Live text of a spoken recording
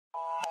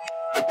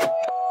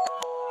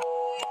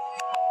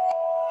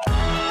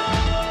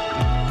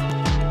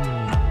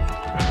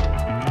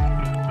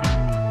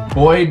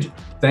Boyd,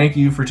 thank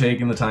you for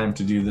taking the time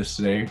to do this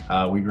today.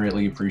 We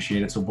greatly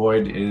appreciate it. So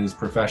Boyd is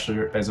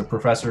a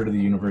professor to the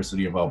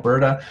University of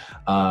Alberta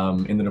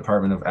in the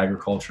Department of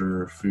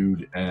Agriculture,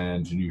 Food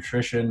and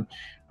Nutrition.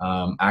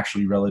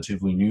 Actually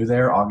relatively new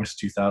there. August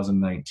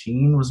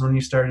 2019 was when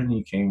you started and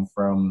you came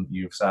from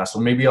U of SAS. So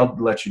maybe I'll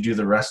let you do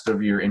the rest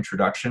of your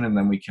introduction and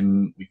then we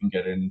can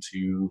get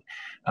into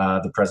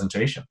the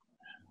presentation.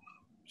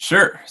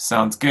 Sure,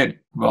 sounds good.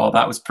 Well,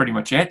 that was pretty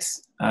much it.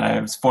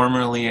 I was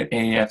formerly at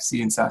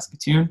AAFC in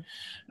Saskatoon.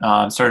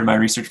 Started my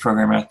research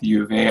program at the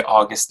U of A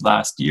August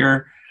last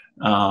year.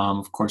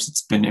 Of course,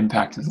 it's been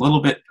impacted a little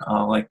bit,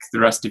 like the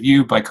rest of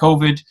you, by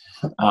COVID.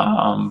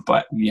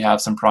 But we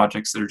have some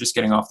projects that are just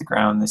getting off the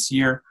ground this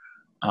year.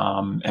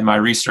 And my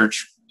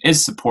research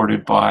is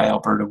supported by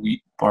Alberta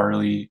wheat,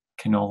 barley,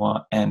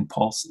 canola, and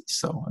pulses.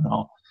 So,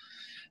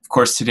 of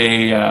course,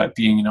 today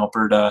being in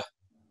Alberta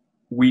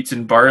wheat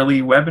and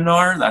barley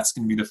webinar, that's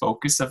going to be the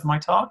focus of my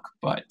talk,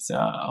 but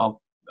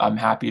I'm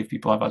happy if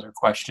people have other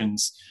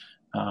questions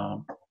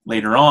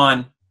later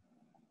on.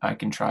 I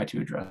can try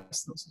to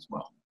address those as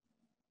well.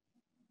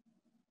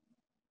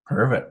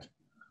 Perfect.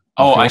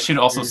 Oh, I should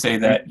also say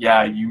that,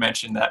 yeah, you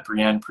mentioned that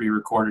Brienne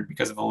pre-recorded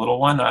because of a little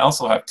one. I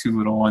also have two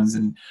little ones,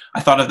 and I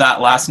thought of that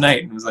last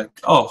night and was like,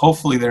 oh,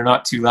 hopefully they're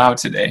not too loud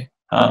today.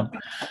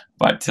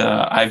 But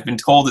I've been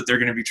told that they're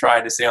going to be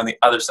trying to stay on the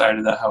other side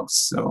of the house,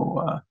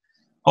 so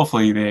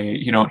hopefully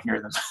you don't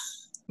hear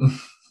them.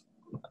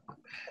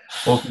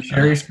 Well, if you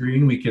share your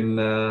screen, we can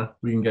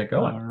get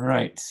going. All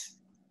right.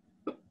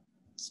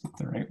 Let's get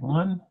the right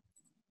one.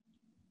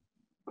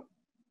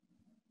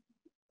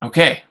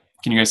 Okay.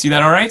 Can you guys see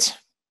that all right?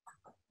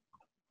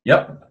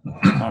 Yep.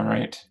 All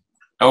right.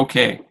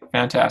 Okay.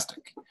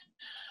 Fantastic.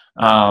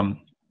 Let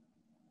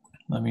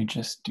me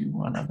just do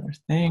one other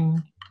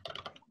thing.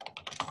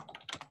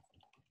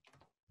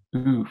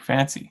 Ooh,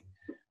 fancy.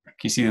 Can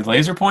you see the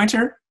laser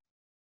pointer?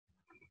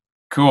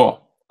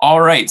 Cool.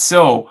 All right.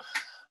 So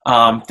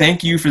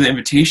thank you for the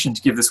invitation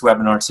to give this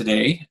webinar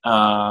today.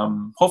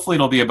 Hopefully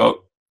it'll be about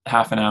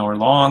half an hour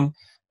long.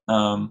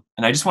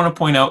 And I just want to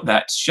point out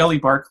that Shelley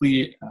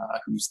Barkley,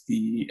 who's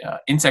the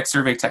insect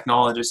survey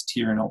technologist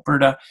here in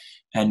Alberta,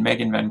 and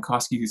Megan Van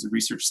Koski, who's a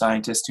research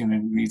scientist who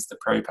leads the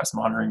Prairie Pest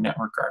Monitoring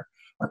Network, are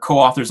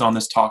co-authors on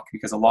this talk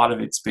because a lot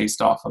of it's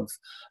based off of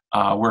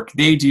work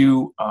they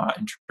do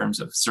in terms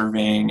of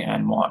surveying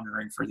and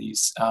monitoring for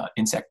these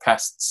insect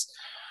pests.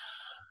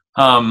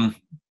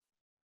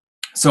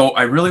 So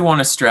I really want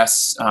to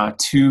stress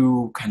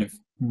two kind of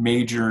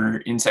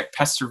major insect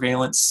pest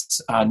surveillance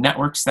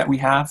networks that we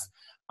have.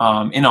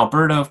 In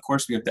Alberta, of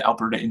course, we have the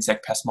Alberta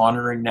Insect Pest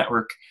Monitoring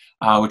Network,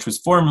 which was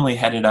formerly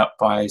headed up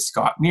by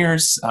Scott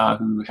Mears,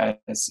 who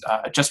has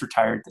just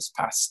retired this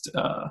past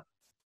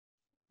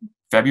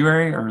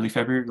February, early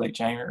February, late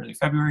January, early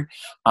February.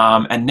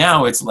 And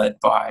now it's led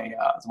by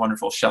the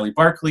wonderful Shelley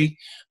Barkley,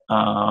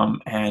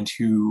 and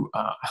who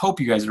I hope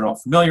you guys are all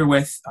familiar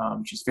with.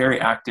 She's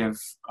very active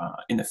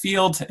in the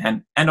field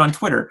and on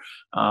Twitter.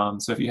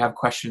 So if you have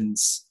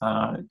questions,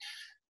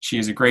 she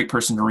is a great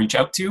person to reach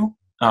out to.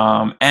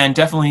 And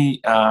definitely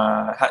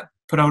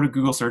put out a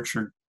Google search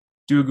or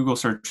do a Google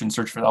search and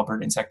search for the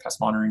Alberta Insect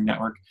Pest Monitoring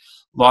Network.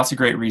 Lots of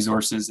great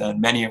resources,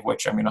 and many of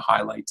which I'm going to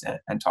highlight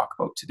and talk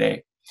about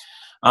today.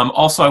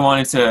 Also, I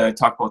wanted to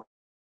talk about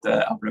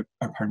the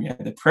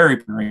Prairie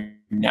Prairie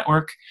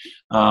Network.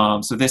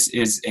 So this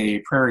is a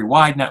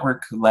prairie-wide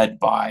network led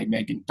by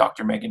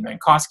Dr. Megan Van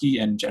Koski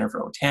and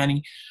Jennifer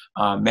Otani.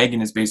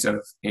 Megan is based out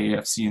of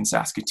AFC in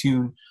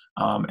Saskatoon,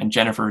 and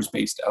Jennifer is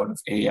based out of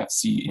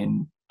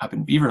AFC up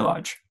in Beaver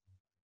Lodge.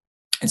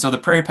 And so the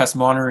Prairie Pest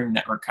Monitoring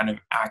Network kind of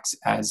acts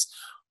as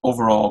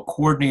overall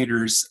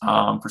coordinators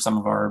for some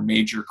of our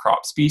major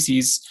crop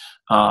species.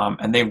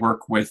 And they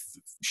work with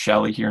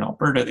Shelley here in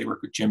Alberta. They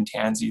work with Jim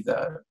Tansey,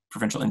 the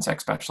provincial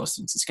insect specialist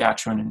in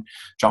Saskatchewan, and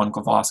John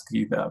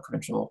Glavoski, the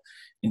provincial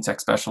insect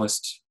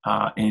specialist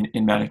in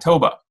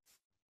Manitoba.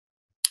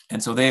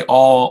 And so they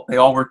all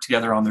work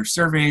together on their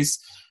surveys,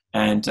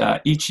 and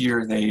each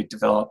year they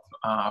develop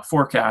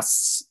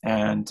forecasts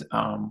and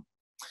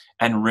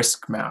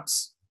risk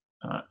maps,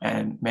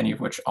 and many of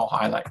which I'll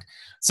highlight.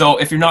 So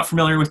if you're not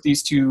familiar with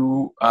these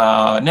two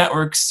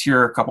networks,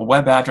 here are a couple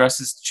web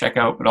addresses to check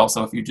out, but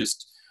also if you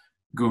just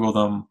Google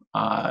them,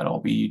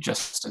 it'll be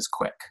just as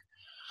quick.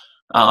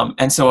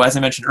 And so as I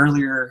mentioned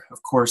earlier,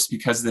 of course,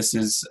 because this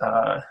is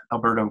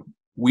Alberta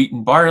wheat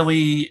and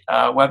barley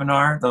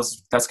webinar,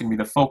 that's going to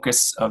be the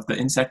focus of the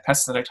insect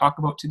pests that I talk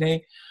about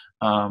today.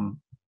 And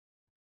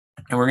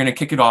we're going to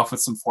kick it off with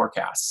some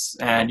forecasts.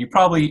 And you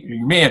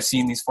may have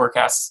seen these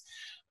forecasts.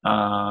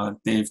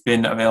 They've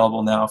been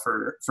available now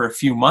for a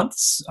few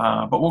months,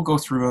 but we'll go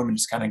through them and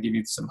just kind of give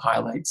you some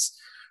highlights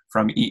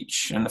from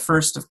each. And the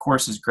first, of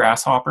course, is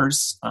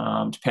grasshoppers.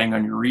 Depending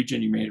on your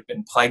region, you may have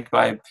been plagued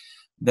by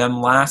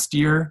them last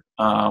year.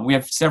 We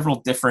have several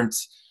different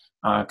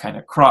kind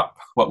of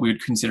what we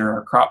would consider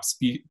our crop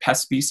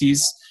pest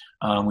species.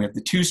 We have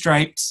the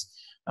two-stripes,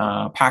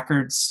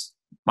 Packards,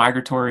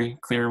 migratory,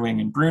 clearwing,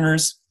 and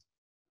Bruners.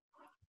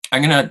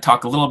 I'm going to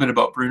talk a little bit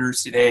about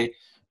Bruners today.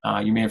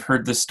 You may have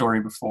heard this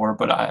story before,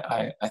 but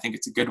I think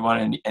it's a good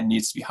one and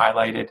needs to be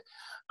highlighted.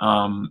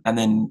 And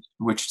then,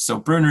 so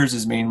Bruners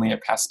is mainly a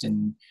pest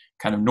in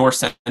kind of north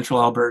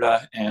central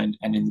Alberta and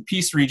in the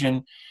Peace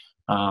region.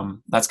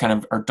 That's kind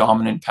of our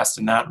dominant pest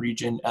in that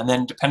region. And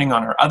then depending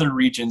on our other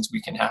regions,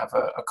 we can have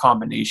a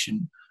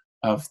combination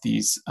of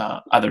these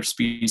other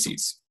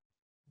species.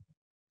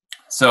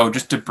 So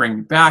just to bring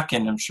you back,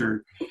 and I'm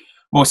sure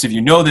most of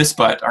you know this,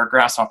 but our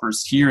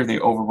grasshoppers here, they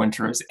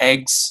overwinter as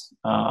eggs.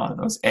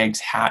 Those eggs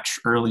hatch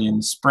early in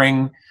the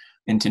spring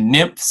into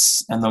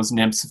nymphs, and those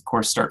nymphs, of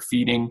course, start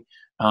feeding.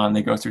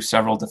 They go through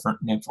several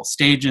different nymphal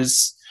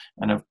stages,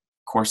 and of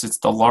course, it's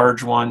the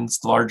large ones,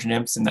 the large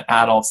nymphs, and the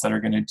adults that are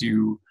going to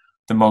do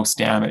the most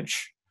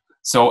damage.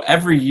 So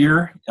every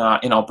year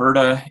in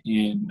Alberta,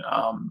 in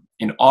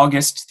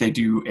August, they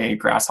do a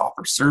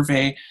grasshopper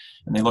survey,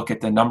 and they look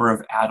at the number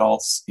of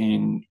adults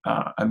in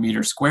a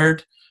meter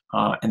squared.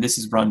 And this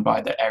is done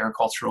by the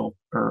agricultural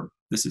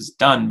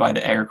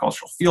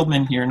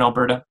fieldmen here in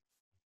Alberta.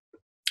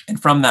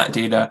 And from that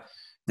data,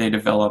 they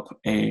develop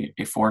a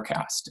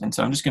forecast. And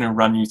so I'm just going to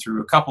run you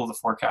through a couple of the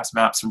forecast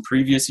maps from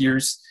previous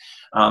years.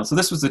 So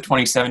this was the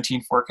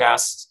 2017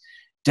 forecast.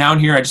 Down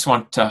here, I just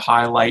want to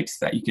highlight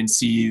that you can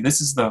see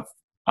this is the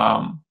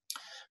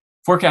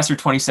forecast for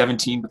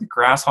 2017, but the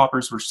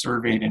grasshoppers were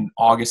surveyed in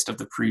August of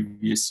the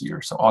previous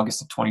year, so August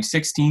of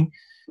 2016.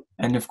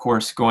 And of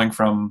course, going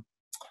from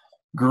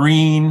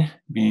green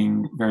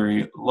being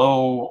very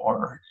low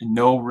or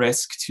no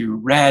risk to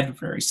red,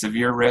 very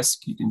severe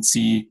risk, you can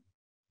see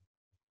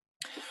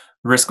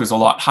risk was a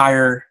lot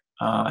higher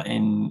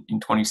in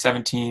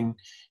 2017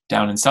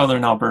 down in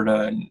southern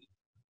Alberta, and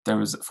there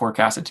was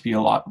forecasted to be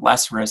a lot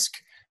less risk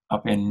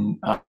up in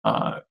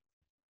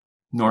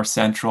north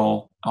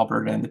central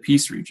Alberta and the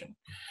Peace region.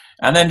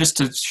 And then just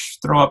to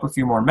throw up a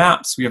few more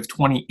maps, we have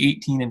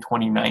 2018 and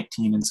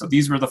 2019. And so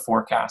these were the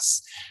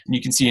forecasts. And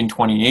you can see in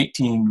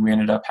 2018, we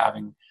ended up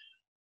having,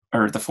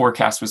 or the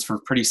forecast was for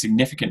pretty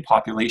significant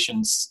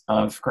populations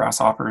of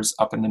grasshoppers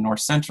up in the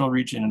north central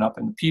region and up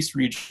in the Peace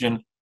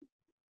region.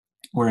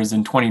 Whereas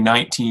in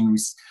 2019, we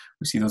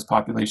see those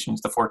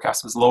populations, the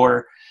forecast was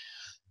lower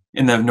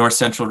in the north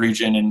central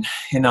region, and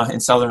in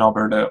southern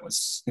Alberta, it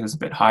was a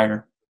bit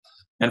higher.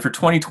 And for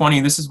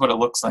 2020, this is what it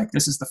looks like.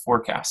 This is the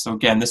forecast. So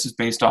again, this is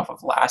based off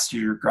of last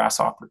year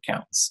grasshopper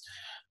counts.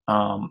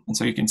 And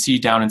so you can see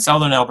down in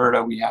southern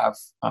Alberta, we have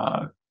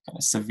kind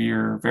of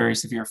severe, very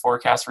severe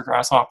forecast for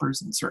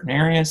grasshoppers in certain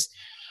areas.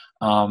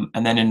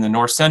 And then in the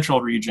north central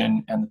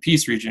region and the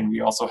Peace region,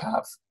 we also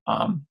have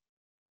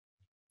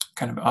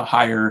kind of a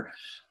higher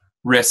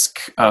risk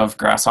of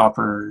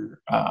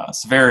grasshopper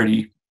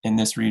severity in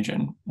this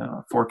region,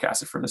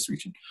 forecasted for this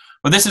region.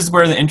 But this is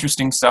where the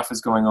interesting stuff is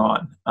going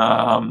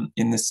on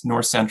in this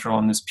north central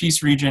and this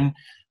Peace region.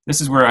 This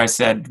is where I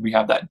said we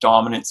have that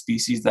dominant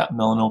species, that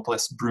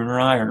Melanopolis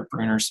bruneri, or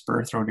Brunner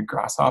spur-throated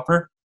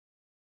grasshopper.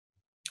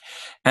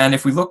 And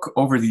if we look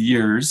over the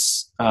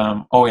years,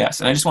 oh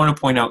yes, and I just want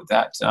to point out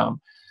that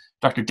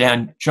Dr.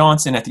 Dan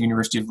Johnson at the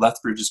University of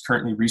Lethbridge is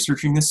currently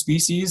researching this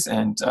species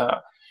and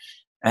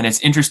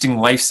its interesting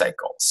life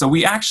cycle. So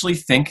we actually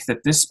think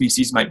that this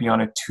species might be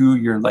on a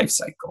 2-year life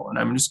cycle. And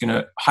I'm just going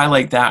to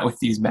highlight that with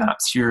these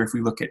maps here. If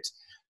we look at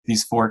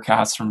these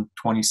forecasts from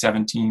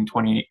 2017,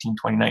 2018,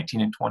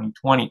 2019, and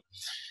 2020.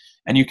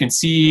 And you can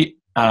see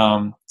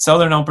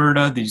southern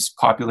Alberta, these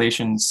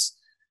populations,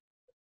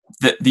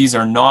 these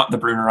are not the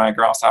Bruneri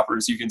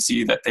grasshoppers. You can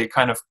see that they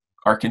kind of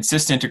are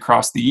consistent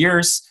across the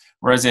years,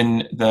 whereas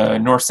in the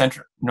north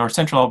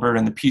central Alberta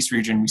and the Peace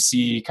region, we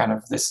see kind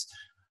of this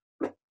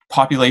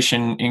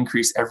population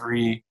increase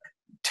every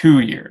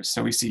 2 years.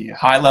 So we see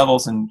high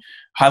levels and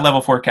high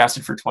level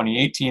forecasted for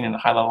 2018 and a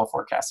high level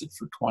forecasted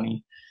for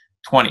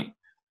 2020.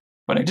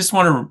 But I just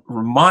want to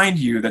remind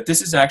you that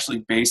this is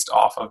actually based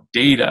off of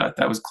data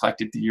that was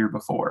collected the year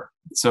before.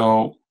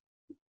 So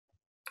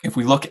if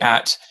we look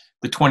at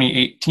the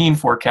 2018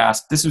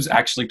 forecast, this was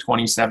actually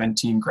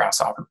 2017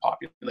 grasshopper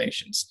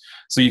populations.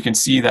 So you can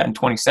see that in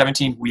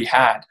 2017, we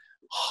had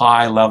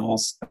high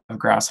levels of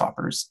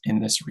grasshoppers in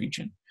this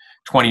region.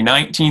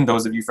 2019,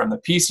 those of you from the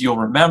Peace, you'll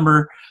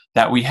remember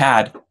that we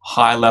had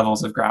high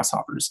levels of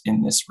grasshoppers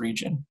in this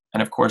region.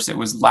 And of course, it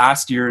was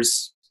last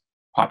year's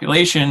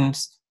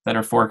populations that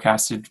are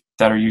forecasted,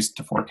 that are used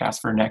to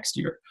forecast for next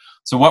year.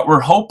 So what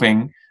we're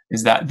hoping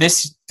is that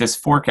this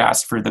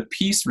forecast for the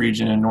Peace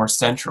region in North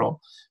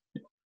Central,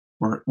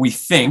 we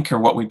think, or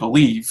what we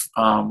believe,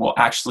 will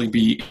actually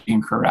be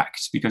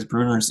incorrect, because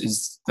Brunner's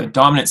is the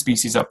dominant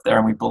species up there,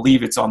 and we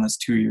believe it's on this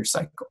 2-year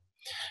cycle.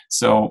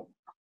 So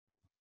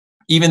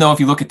even though if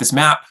you look at this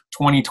map,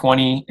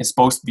 2020 is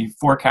supposed to be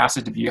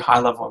forecasted to be a high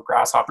level of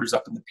grasshoppers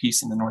up in the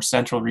Peace in the North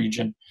Central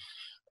region,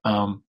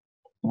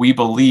 we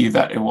believe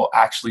that it will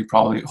actually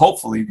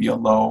hopefully be a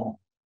low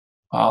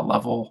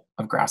level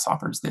of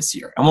grasshoppers this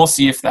year. And we'll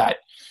see if that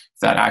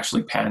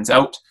actually pans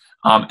out.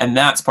 And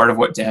that's part of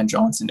what Dan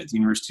Johnson at the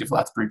University of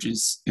Lethbridge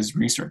is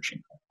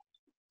researching.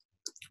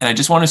 And I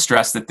just want to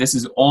stress that this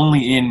is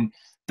only in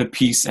the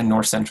Peace and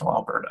north central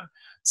Alberta.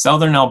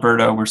 Southern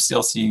Alberta, we're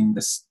still seeing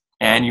this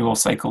annual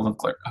cycle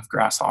of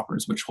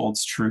grasshoppers, which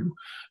holds true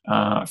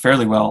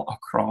fairly well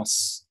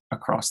across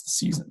the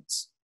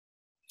seasons.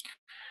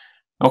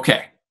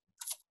 Okay,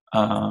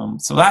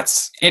 so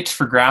that's it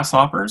for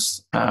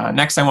grasshoppers.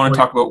 Next, I want to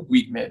talk about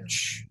wheat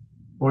midge.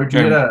 Boyd,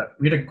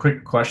 we had a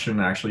quick question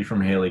actually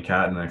from Haley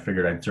Cat, and I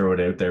figured I'd throw it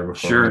out there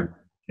before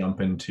we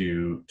jump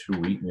into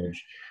wheat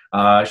midge.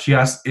 She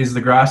asked, "Is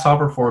the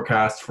grasshopper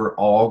forecast for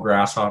all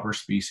grasshopper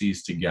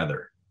species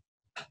together?"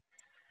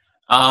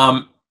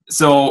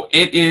 So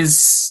it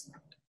is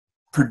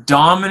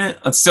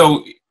predominant.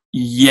 So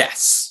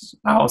yes,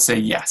 I'll say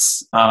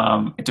yes.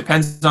 It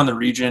depends on the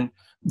region.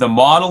 The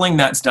modeling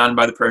that's done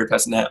by the Prairie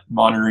Pest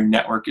Monitoring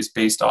Network is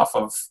based off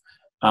of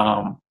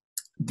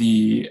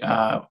the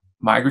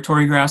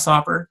migratory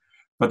grasshopper,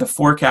 but the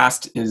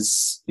forecast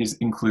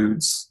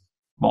includes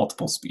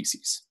multiple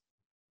species.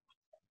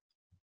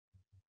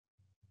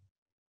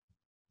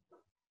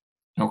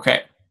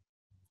 Okay.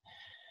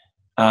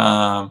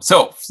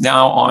 So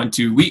now on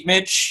to wheat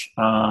midge.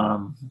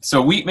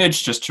 So wheat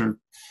midge, just to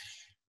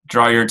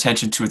draw your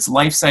attention to its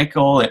life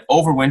cycle, it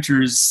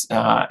overwinters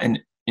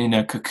in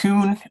a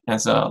cocoon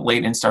as a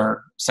late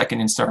instar, second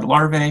instar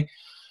larvae.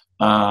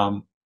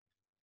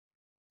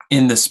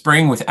 In the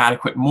spring, with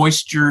adequate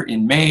moisture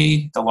in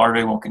May, the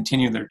larvae will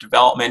continue their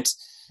development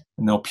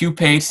and they'll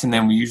pupate, and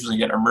then we usually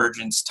get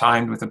emergence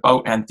timed with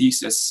about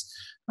anthesis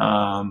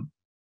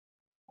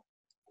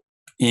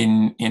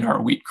in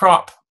our wheat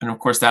crop. And of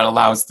course, that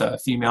allows the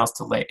females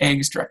to lay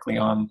eggs directly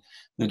on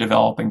the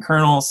developing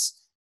kernels,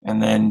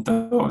 and then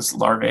those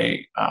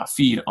larvae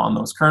feed on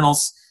those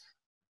kernels.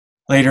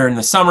 Later in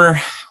the summer,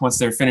 once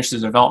they're finished the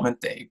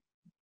development, they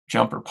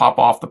jump or pop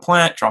off the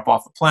plant, drop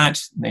off the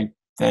plant, and they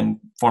then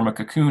form a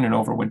cocoon and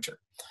overwinter.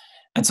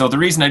 And so the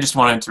reason I just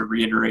wanted to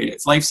reiterate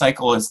its life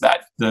cycle is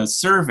that the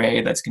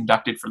survey that's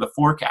conducted for the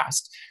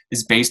forecast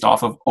is based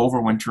off of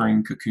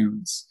overwintering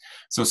cocoons.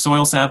 So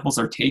soil samples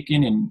are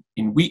taken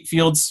in wheat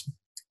fields.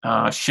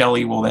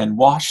 Shelley will then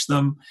wash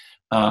them,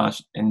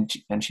 and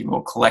she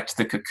will collect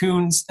the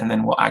cocoons, and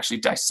then we'll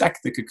actually dissect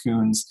the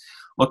cocoons,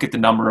 look at the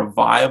number of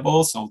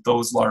viable, so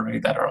those larvae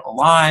that are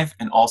alive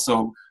and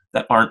also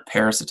that aren't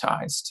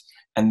parasitized.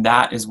 And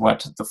that is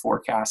what the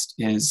forecast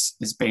is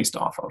based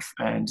off of.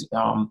 And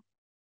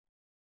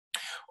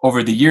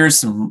over the years,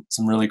 some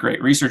really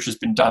great research has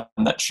been done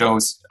that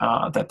shows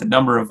that the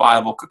number of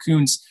viable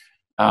cocoons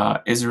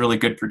is a really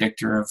good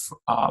predictor of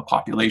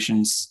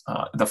populations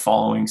the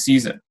following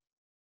season.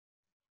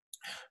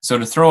 So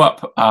to throw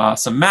up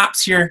some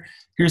maps here,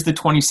 here's the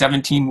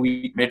 2017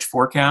 wheat midge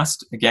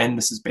forecast. Again,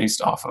 this is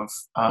based off of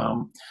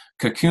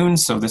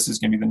cocoons, so this is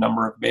going to be the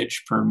number of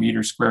midge per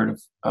meter squared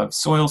of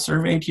soil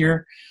surveyed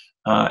here.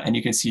 And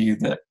you can see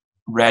that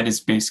red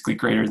is basically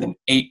greater than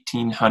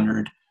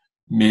 1,800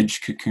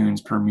 midge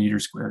cocoons per meter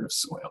squared of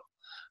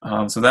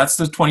soil. So that's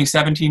the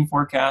 2017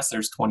 forecast.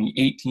 There's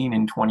 2018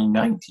 and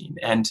 2019.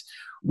 And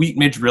wheat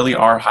midge really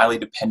are highly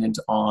dependent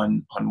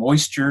on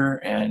moisture.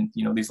 And,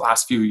 you know, these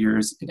last few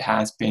years, it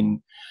has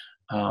been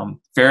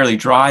fairly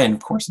dry, and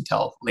of course,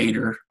 until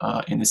later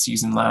in the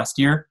season last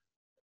year.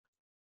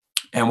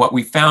 And what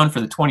we found for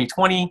the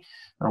 2020,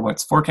 or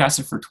what's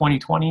forecasted for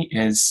 2020,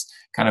 is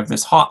kind of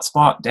this hot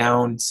spot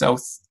down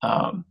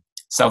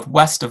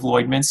southwest of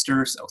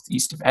Lloydminster,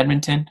 southeast of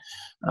Edmonton.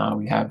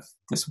 We have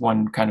this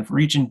one kind of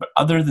region, but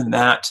other than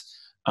that,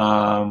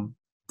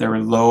 there are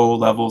low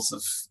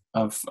levels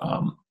of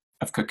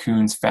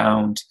cocoons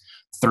found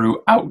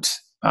throughout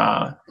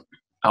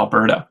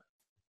Alberta.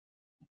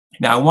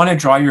 Now, I want to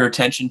draw your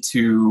attention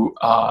to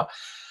a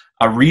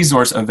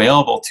resource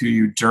available to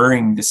you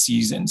during the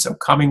season. So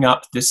coming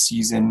up this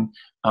season,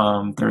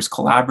 there's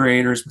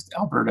collaborators with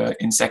Alberta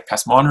Insect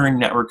Pest Monitoring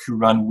Network who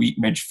run wheat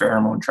midge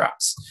pheromone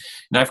traps.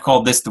 And I've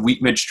called this the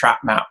wheat midge trap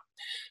map.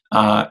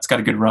 It's got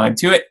a good rhyme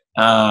to it.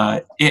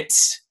 It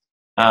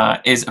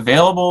is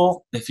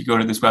available if you go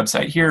to this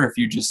website here. If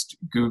you just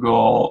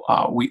Google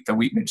the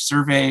wheat midge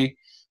survey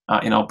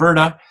in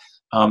Alberta,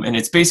 and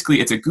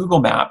it's a Google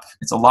map.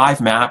 It's a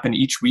live map, and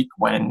each week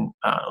when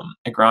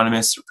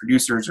agronomists or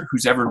producers or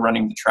who's ever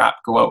running the trap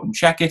go out and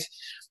check it,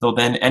 they'll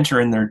then enter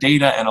in their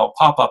data, and it'll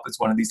pop up as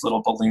one of these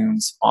little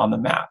balloons on the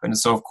map. And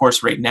so, of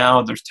course, right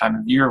now, there's time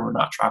of year, we're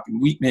not trapping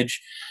wheat midge,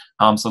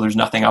 so there's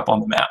nothing up on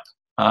the map.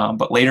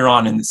 But later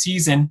on in the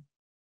season,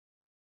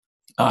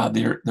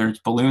 there's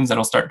balloons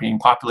that'll start being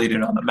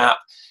populated on the map,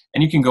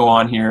 and you can go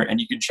on here and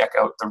you can check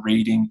out the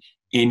rating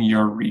in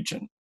your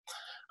region.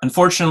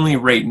 Unfortunately,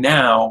 right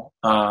now,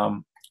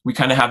 we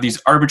kind of have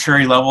these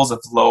arbitrary levels of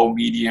low,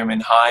 medium,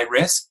 and high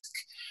risk.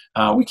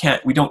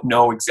 We don't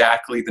know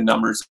exactly the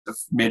numbers of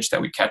midge that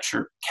we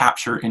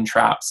capture in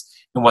traps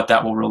and what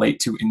that will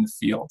relate to in the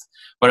field.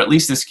 But at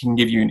least this can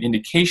give you an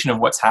indication of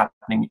what's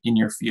happening in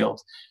your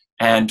field,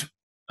 and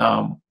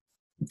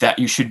that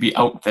you should be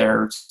out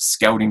there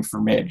scouting for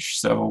midge.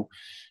 So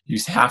you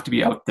have to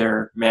be out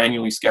there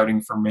manually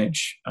scouting for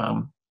midge.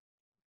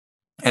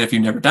 And if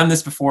you've never done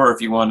this before,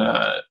 if you want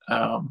to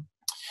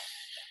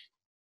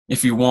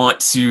If you want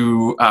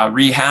to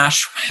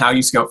rehash how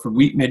you scout for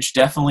wheat midge,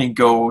 definitely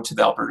go to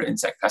the Alberta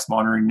Insect Pest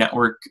Monitoring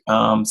Network.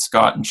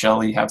 Scott and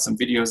Shelley have some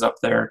videos up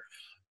there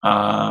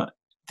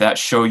that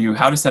show you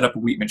how to set up a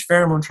wheat midge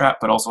pheromone trap,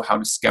 but also how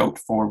to scout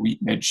for wheat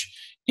midge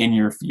in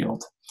your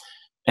field.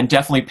 And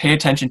definitely pay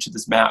attention to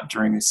this map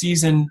during the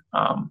season,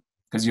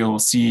 because you'll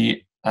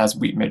see as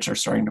wheat midge are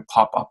starting to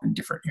pop up in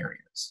different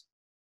areas.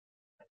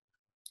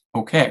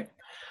 Okay.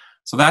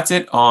 So that's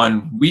it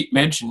on wheat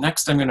midge.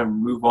 Next, I'm going to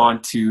move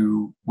on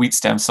to wheat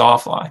stem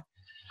sawfly.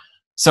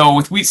 So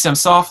with wheat stem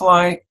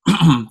sawfly,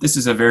 this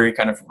is a very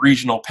kind of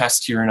regional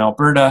pest here in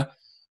Alberta,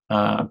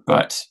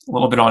 but a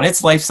little bit on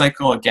its life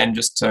cycle, again,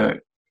 just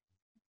to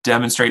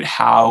demonstrate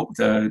how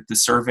the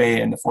survey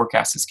and the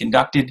forecast is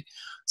conducted.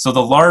 So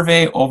the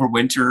larvae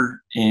overwinter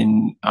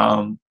in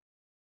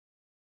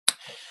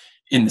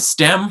the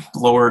stem,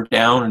 lower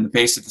down in the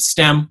base of the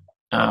stem,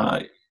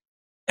 and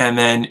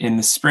then in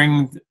the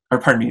spring, or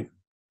pardon me,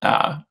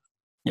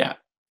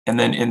 and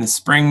then in the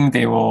spring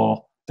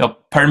they'll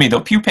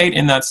pupate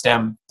in that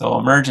stem. They'll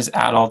emerge as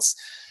adults.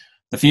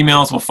 The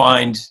females will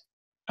find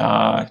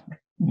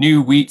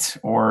new wheat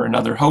or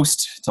another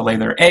host to lay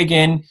their egg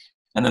in,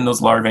 and then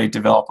those larvae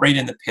develop right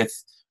in the pith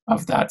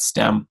of that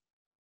stem.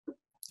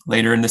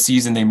 Later in the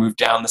season, they move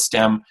down the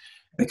stem.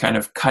 They kind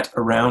of cut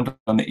around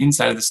on the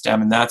inside of the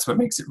stem, and that's what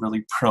makes it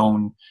really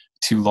prone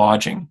to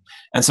lodging.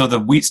 And so the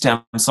wheat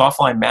stem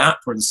sawfly map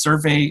or the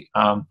survey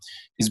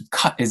is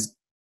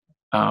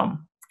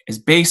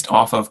based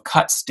off of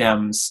cut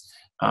stems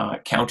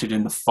counted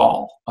in the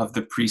fall of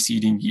the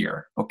preceding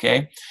year.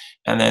 Okay,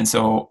 and then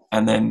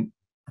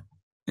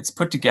it's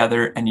put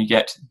together, and you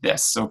get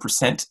this. So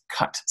percent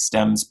cut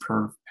stems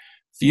per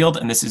field,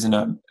 and this is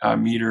in a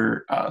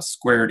meter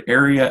squared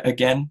area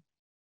again.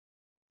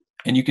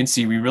 And you can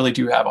see we really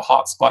do have a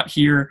hot spot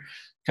here,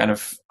 kind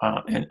of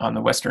on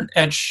the western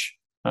edge,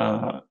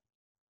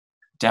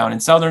 down in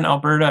southern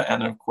Alberta,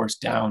 and then of course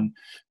down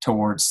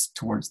towards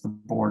the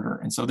border.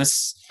 And so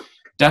this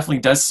definitely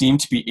does seem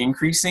to be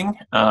increasing.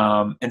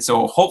 And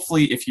so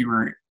hopefully if you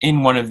were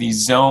in one of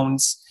these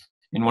zones,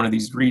 in one of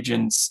these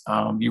regions,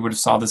 you would have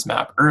saw this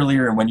map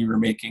earlier, and when you were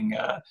making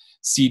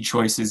seed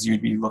choices,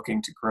 you'd be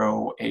looking to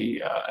grow a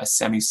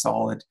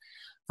semi-solid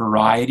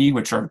variety,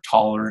 which are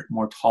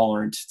more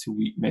tolerant to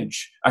wheat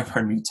midge,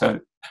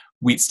 to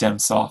wheat stem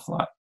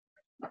sawfly.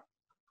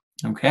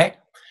 Okay,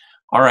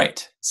 all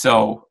right.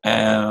 So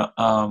that's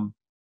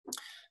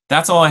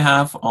all I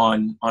have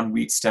on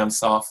wheat stem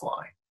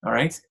sawfly. All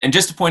right, and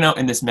just to point out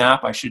in this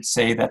map, I should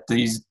say that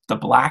the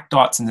black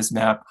dots in this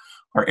map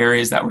are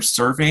areas that were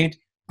surveyed,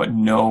 but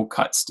no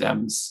cut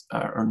stems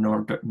or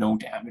no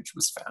damage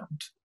was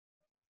found.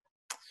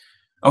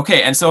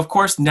 Okay, and so of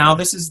course now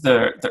this is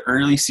the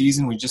early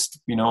season. We just,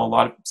 not a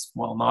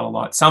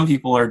lot. Some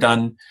people are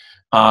done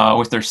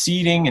with their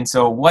seeding, and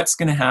so what's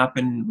going to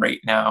happen right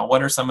now?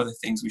 What are some of the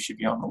things we should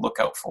be on the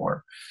lookout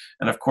for?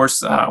 And of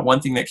course, one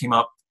thing that came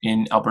up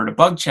in Alberta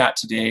Bug Chat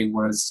today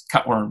was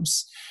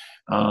cutworms.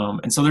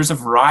 And so there's a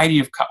variety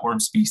of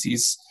cutworm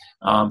species.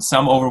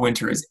 Some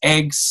overwinter as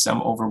eggs,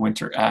 some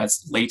overwinter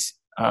as late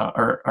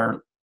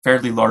or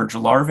fairly large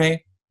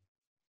larvae.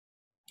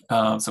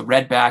 So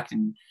redbacked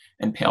and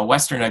pale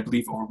western, I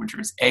believe, overwinter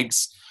as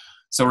eggs.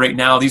 So right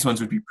now, these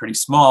ones would be pretty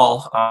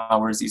small,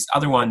 whereas these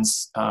other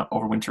ones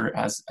overwinter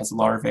as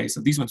larvae.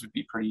 So these ones would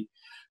be pretty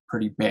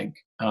big.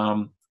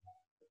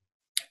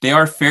 They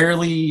are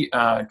fairly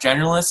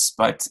generalists,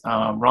 but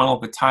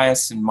Ronald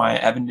Matthias and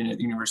Maya Evenden at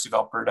the University of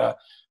Alberta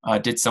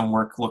did some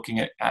work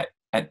looking at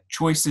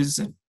choices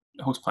and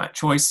host plant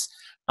choice.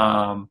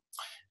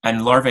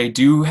 And larvae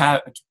do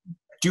have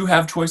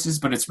choices,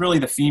 but it's really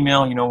the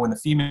female. When the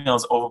female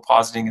is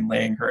ovipositing and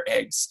laying her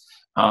eggs,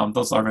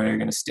 those larvae are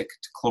going to stick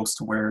close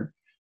to where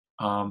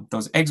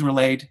those eggs were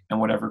laid,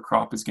 and whatever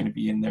crop is going to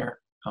be in there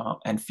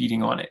and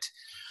feeding on it.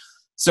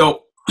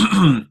 So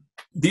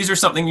these are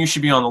something you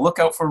should be on the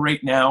lookout for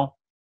right now.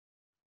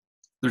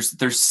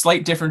 There's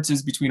slight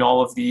differences between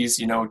all of these,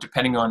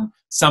 depending on,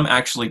 some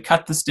actually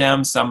cut the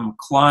stem, some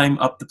climb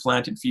up the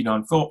plant and feed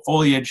on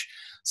foliage.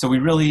 So we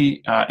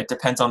really, it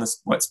depends on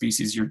what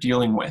species you're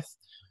dealing with.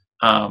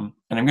 And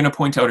I'm going to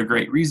point out a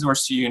great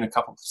resource to you in a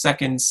couple of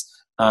seconds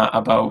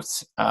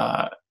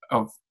to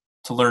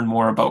learn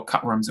more about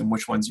cutworms and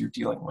which ones you're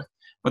dealing with.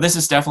 But this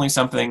is definitely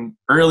something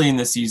early in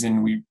the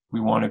season we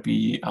want to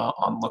be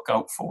on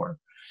lookout for.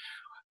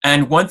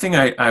 And one thing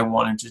I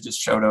wanted to just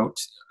shout out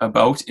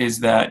about is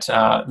that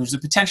there's a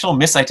potential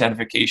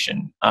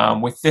misidentification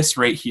with this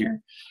right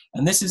here.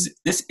 And this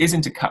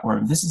isn't a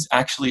cutworm. This is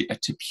actually a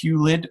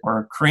tepulid or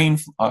a crane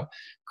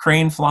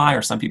fly,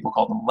 or some people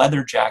call them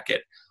leather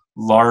jacket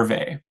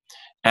larvae.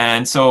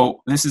 And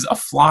so this is a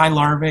fly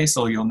larvae,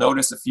 so you'll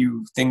notice a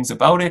few things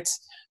about it.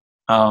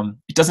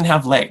 It doesn't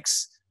have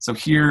legs. So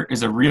here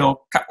is a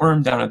real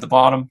cutworm down at the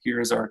bottom. Here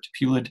is our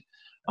tepulid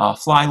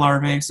fly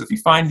larvae. So if you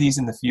find these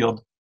in the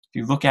field, if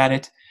you look at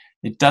it,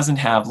 it doesn't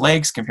have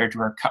legs compared to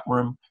our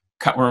cutworm.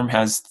 Cutworm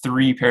has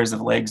 3 pairs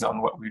of legs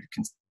on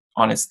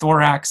its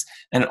thorax,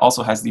 and it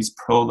also has these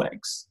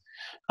prolegs.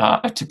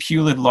 A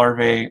tepulid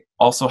larvae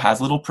also has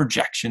little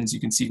projections. You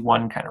can see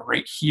one kind of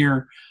right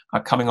here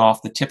coming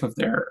off the tip of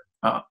their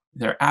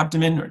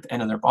abdomen or the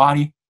end of their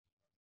body.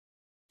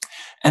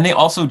 And they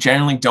also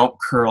generally don't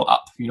curl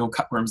up. You know,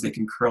 cutworms, they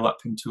can curl up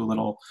into a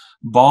little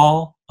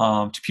ball.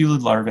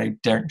 Tepulid larvae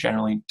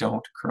generally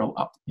don't curl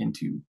up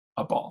into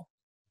a ball.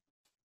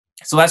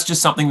 So that's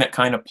just something that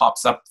kind of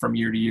pops up from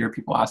year to year.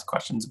 People ask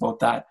questions about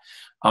that.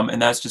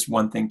 And that's just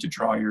one thing to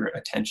draw your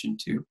attention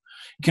to.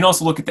 You can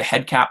also look at the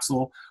head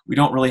capsule. We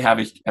don't really have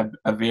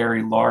a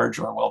very large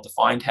or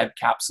well-defined head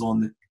capsule in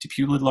the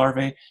tepulid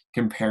larvae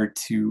compared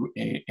to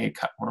a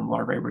cutworm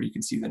larvae, where you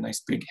can see the nice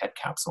big head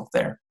capsule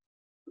there.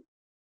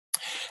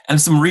 And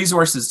some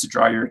resources to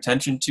draw your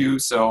attention to.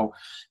 So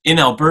in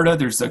Alberta,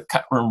 there's a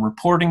cutworm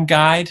reporting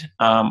guide.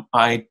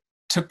 I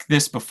took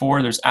this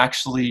before. There's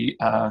actually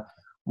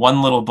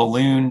one little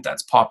balloon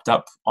that's popped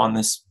up on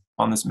this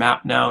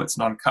map now. It's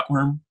not a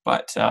cutworm,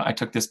 but I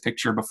took this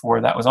picture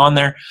before that was on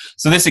there.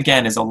 So this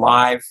again is a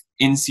live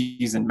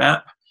in-season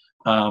map.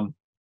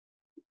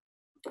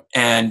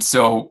 And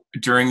so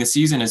during the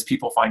season, as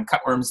people find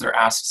cutworms, they're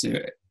asked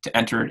to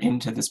enter it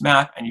into this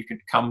map, and you can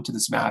come to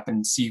this map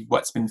and see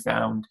what's been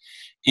found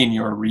in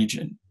your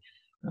region.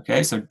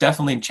 Okay, so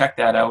definitely check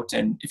that out.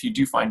 And if you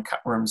do find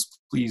cutworms,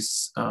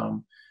 please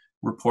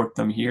report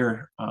them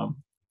here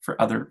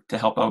to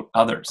help out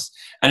others.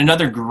 And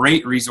another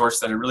great resource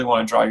that I really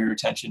want to draw your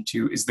attention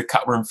to is the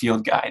Cutworm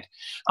Field Guide.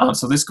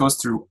 So this goes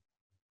through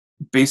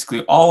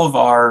basically all of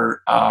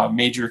our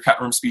major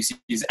cutworm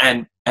species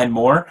and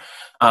more.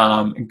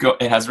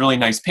 It has really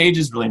nice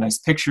pages, really nice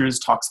pictures,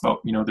 talks about,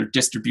 you know, their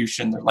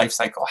distribution, their life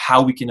cycle,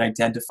 how we can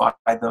identify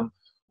them,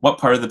 what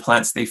part of the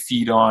plants they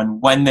feed on,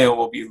 when they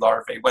will be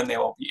larvae, when they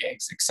will be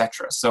eggs,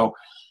 etc. So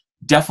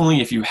definitely,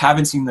 if you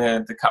haven't seen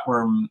the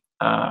Cutworm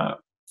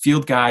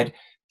Field Guide,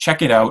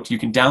 check it out. You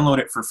can download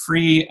it for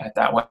free at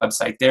that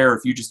website there.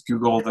 If you just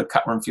Google the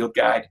Cutworm Field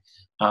Guide,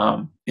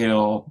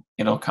 it'll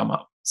come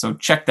up. So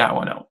check that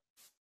one out.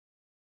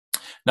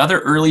 Another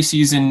early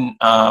season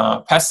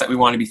pests that we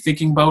want to be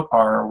thinking about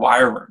are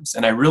wireworms.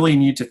 And I really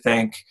need to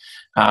thank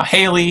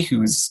Haley,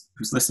 who's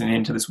listening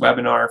into this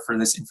webinar, for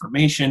this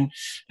information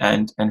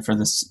and for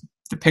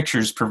the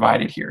pictures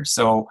provided here.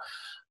 So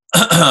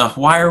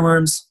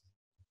wireworms,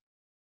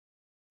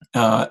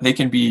 they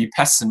can be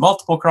pests in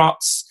multiple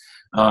crops.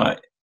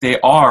 They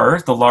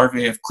are the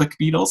larvae of click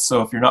beetles.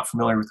 So if you're not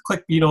familiar with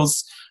click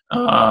beetles,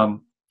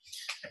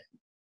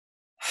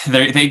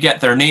 they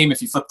get their name.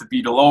 If you flip the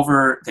beetle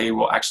over, they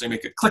will actually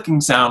make a clicking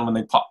sound when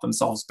they pop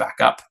themselves back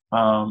up.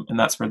 And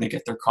that's where they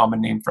get their common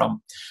name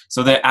from.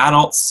 So the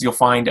adults you'll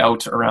find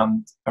out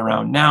around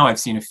now. I've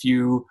seen a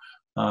few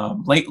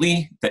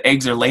lately. The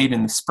eggs are laid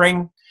in the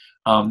spring.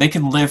 They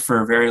can live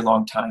for a very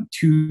long time,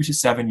 2 to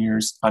 7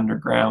 years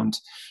underground.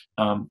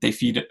 They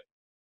feed,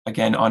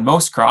 again, on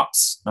most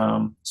crops,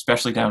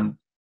 especially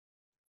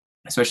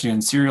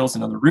in cereals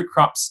and other root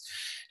crops.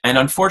 And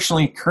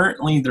unfortunately,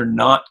 currently, they're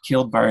not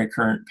killed by our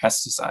current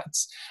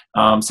pesticides.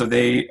 So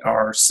they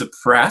are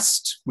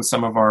suppressed with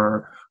some of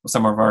our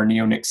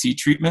neonic seed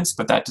treatments,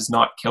 but that does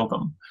not kill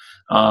them.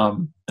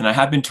 And I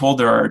have been told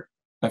there are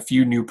a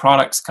few new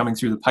products coming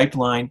through the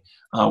pipeline,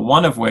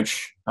 one of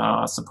which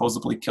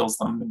supposedly kills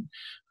them.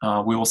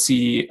 And we will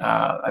see,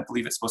 I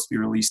believe it's supposed to be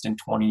released in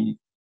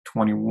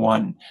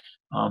 2021.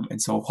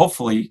 And so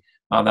hopefully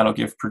that'll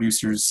give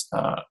producers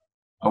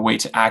a way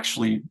to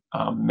actually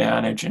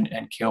manage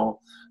and kill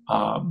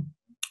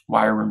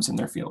wireworms in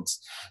their fields.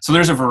 So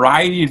there's a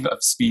variety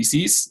of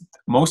species.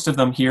 Most of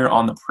them here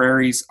on the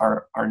prairies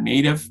are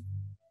native.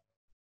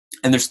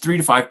 And there's 3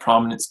 to 5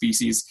 prominent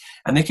species,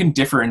 and they can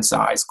differ in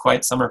size.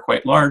 Some are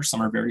quite large,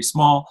 some are very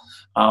small.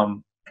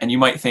 And you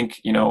might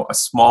think, you know, a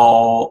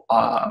small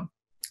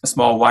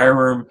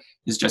wireworm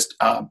is just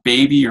a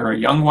baby or a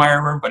young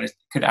wireworm, but it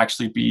could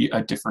actually be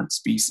a different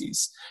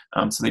species.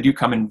 So they do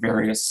come in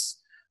various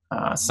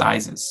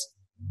sizes.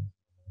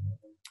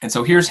 And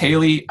so here's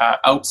Haley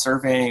out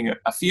surveying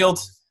a field,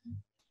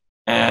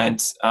 and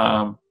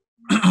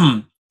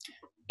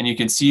and you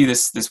can see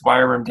this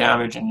wireworm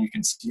damage, and you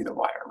can see the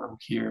wireworm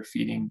here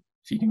feeding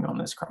on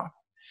this crop.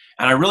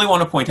 And I really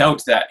want to point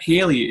out that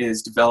Haley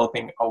is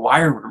developing a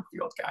wireworm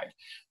field guide.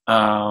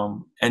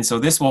 And so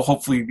this will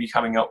hopefully be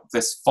coming out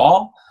this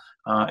fall.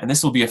 And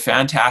this will be a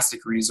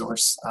fantastic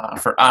resource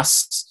for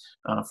us,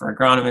 for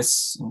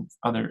agronomists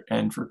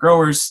and for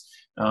growers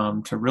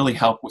to really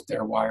help with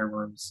their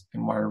wireworms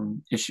and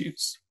wireworm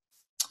issues.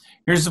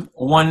 Here's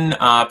one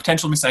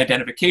potential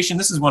misidentification.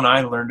 This is one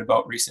I learned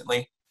about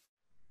recently.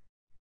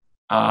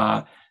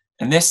 And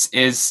this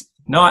is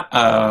not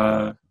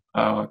a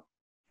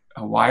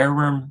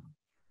wireworm.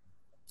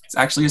 It's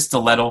actually a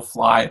stiletto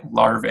fly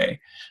larvae.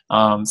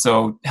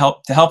 So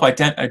to help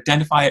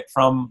identify it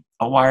from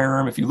a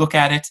wireworm, if you look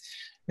at it,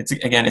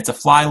 it's a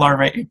fly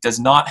larvae. It does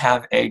not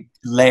have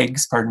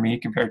legs,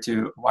 compared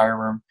to a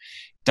wireworm.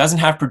 It doesn't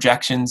have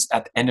projections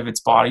at the end of its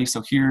body.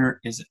 So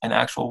here is an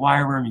actual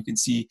wireworm. You can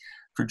see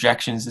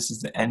projections. This is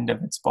the end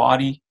of its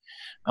body.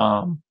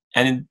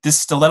 And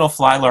this stiletto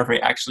fly larvae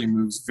actually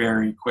moves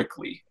very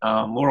quickly.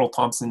 Laurel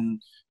Thompson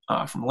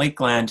from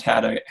Lakeland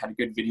had a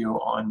good video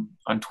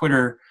on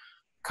Twitter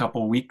a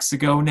couple weeks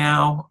ago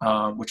now,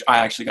 which I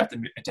actually got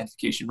the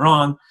identification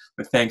wrong,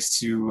 but thanks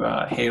to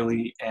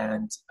Haley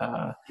and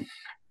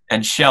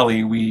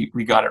Shelley,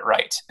 we got it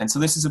right. And so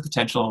this is a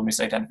potential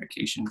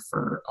misidentification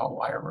for a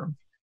wireworm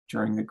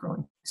during the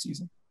growing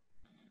season.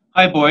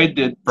 Hi,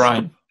 Boyd.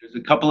 Brian. There's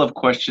a couple of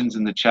questions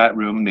in the chat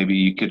room maybe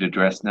you could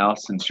address now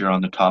since you're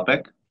on the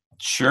topic.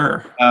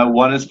 Sure.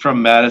 One is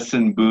from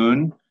Madison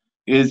Boone.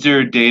 Is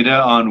there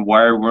data on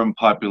wireworm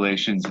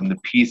populations in the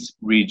Peace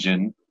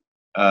region?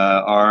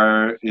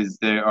 Is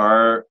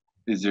there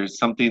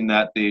something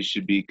that they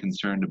should be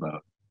concerned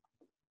about?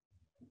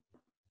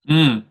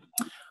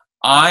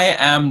 I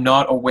am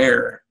not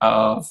aware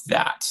of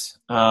that.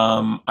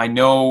 I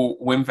know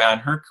Wim van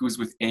Herk, who's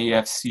with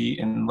AFC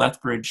in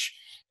Lethbridge,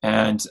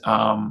 and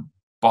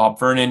Bob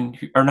Vernon,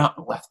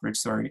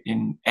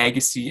 in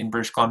Agassiz in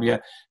British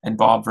Columbia, and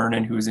Bob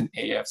Vernon, who is in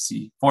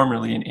AFC,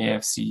 formerly in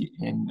AFC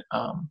in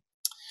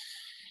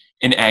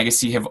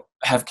Agassiz,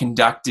 have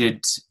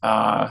conducted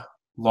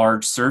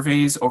large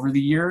surveys over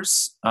the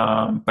years,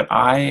 but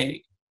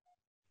I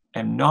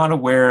am not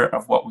aware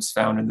of what was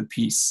found in the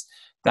piece.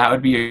 That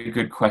would be a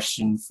good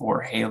question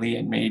for Haley,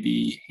 and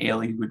maybe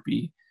Haley would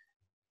be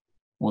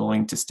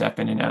willing to step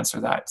in and answer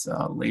that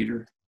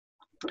later.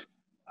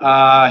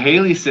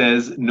 Haley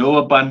says, no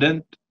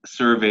abundant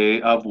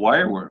survey of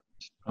wireworms.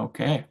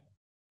 Okay.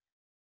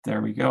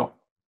 There we go.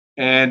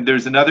 And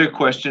there's another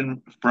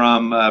question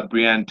from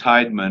Brianne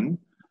Tideman.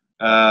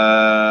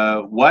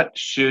 What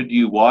should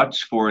you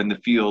watch for in the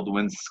field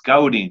when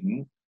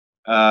scouting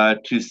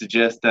to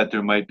suggest that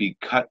there might be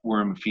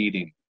cutworm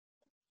feeding?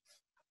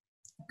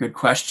 Good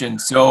question.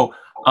 So,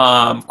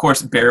 of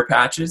course, bare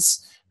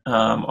patches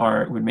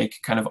would make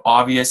it kind of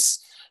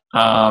obvious.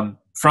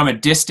 From a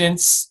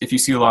distance, if you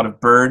see a lot of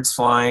birds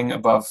flying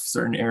above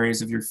certain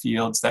areas of your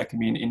fields, that can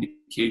be an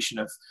indication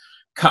of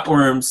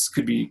cutworms,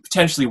 could be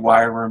potentially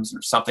wireworms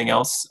or something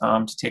else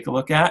to take a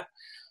look at.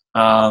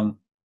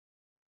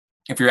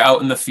 If you're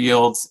out in the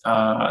field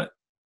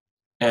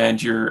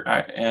and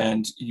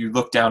you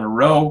look down a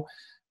row,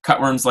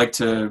 cutworms like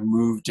to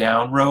move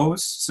down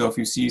rows. So if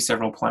you see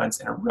several plants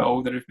in a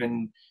row that have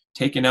been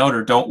taken out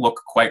or don't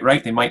look quite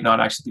right, they might not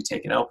actually be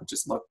taken out, but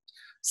just look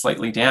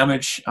slightly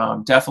damaged.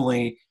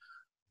 Definitely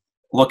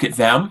look at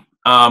them.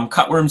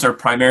 Cutworms are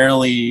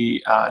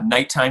primarily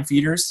nighttime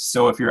feeders.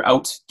 So if you're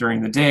out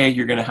during the day,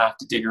 you're going to have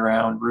to dig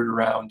around, root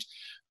around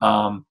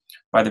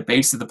by the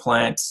base of the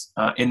plant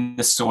in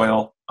the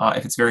soil.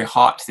 If it's very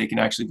hot, they can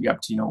actually be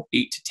up to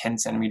 8 to 10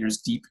 centimeters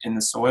deep in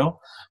the soil.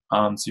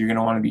 So you're going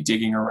to want to be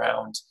digging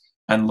around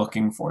and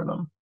looking for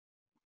them.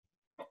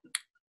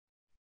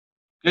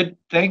 Good,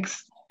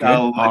 thanks. Good.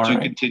 I'll let you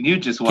continue.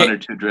 Just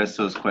wanted to address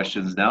those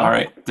questions now. All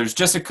right, there's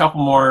just a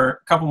couple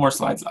more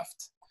slides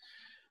left.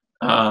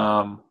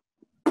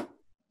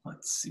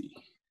 Let's see.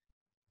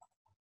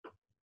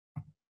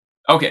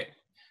 Okay,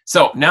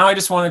 so now I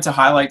just wanted to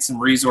highlight some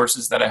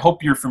resources that I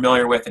hope you're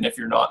familiar with, and if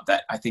you're not,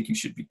 that I think you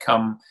should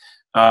become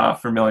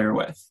familiar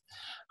with.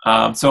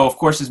 So, of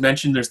course, as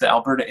mentioned, there's the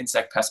Alberta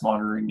Insect Pest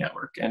Monitoring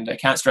Network, and I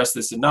can't stress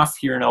this enough.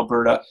 Here in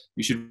Alberta,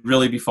 you should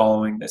really be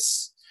following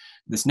this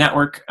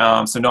network.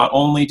 So not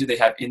only do they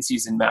have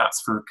in-season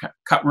maps for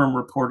cutworm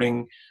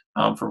reporting,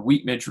 for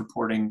wheat midge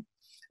reporting,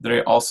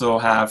 they also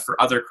have for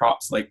other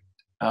crops like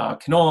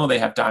canola, they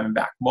have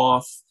diamondback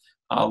moth,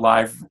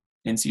 live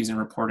in-season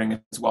reporting,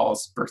 as well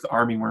as Bertha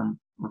armyworm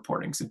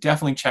reporting. So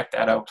definitely check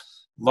that out.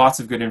 Lots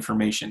of good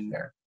information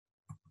there.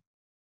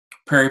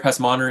 Prairie Pest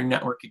Monitoring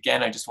Network,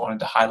 again, I just wanted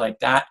to highlight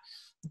that.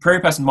 The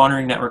Prairie Pest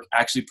Monitoring Network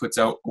actually puts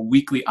out a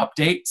weekly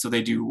update. So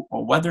they do a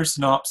weather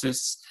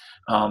synopsis.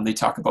 They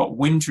talk about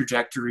wind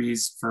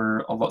trajectories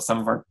for some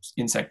of our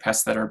insect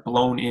pests that are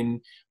blown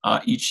in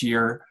each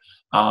year.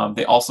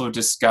 They also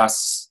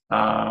discuss,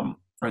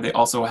 they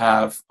also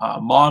have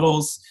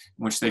models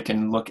in which they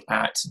can look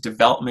at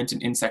development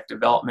and insect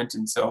development.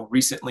 And so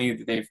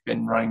recently they've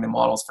been running the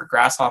models for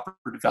grasshopper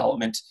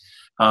development.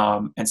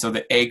 And so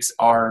the eggs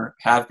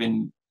have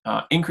been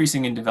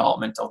increasing in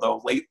development,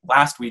 although late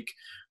last week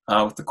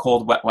with the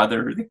cold, wet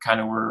weather, they kind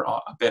of were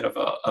a bit of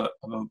a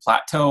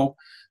plateau.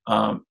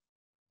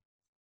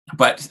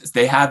 But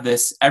they have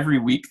this every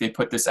week, they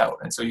put this out.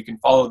 And so you can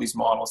follow these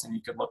models and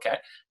you can look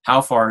at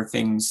how far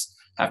things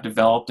have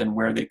developed and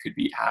where they could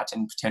be at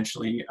and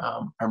potentially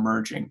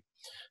emerging.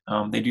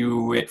 They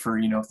do it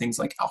for things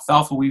like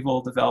alfalfa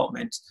weevil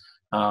development,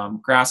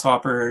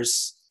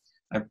 grasshoppers,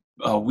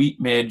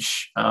 wheat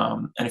midge,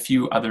 and a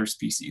few other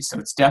species. So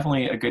it's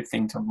definitely a good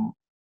thing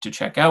to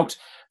check out.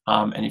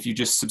 And if you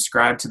just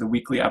subscribe to the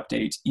weekly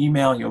update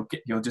email,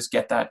 you'll just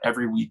get that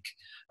every week,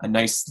 a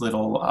nice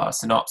little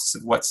synopsis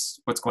of what's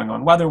going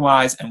on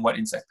weather-wise and what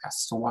insect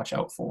pests to watch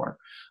out for.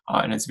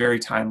 And it's very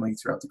timely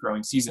throughout the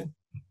growing season.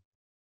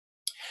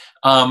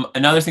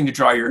 Another thing to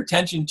draw your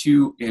attention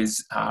to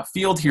is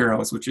Field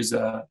Heroes, which is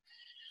a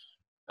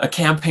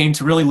campaign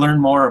to really learn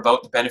more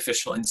about the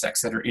beneficial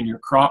insects that are in your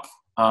crop.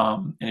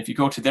 And if you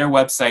go to their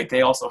website,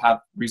 they also have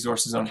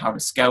resources on how to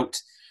scout.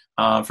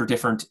 for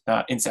different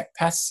insect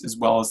pests, as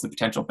well as the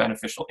potential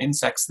beneficial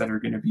insects that are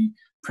going to be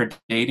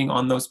predating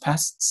on those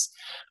pests.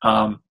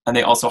 And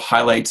they also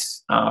highlight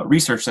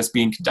research that's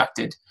being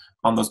conducted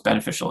on those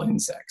beneficial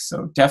insects.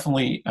 So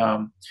definitely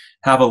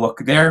have a look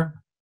there.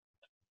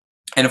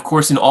 And of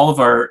course, in all of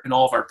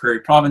our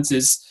prairie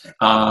provinces,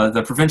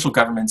 the provincial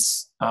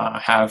governments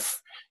have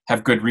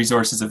good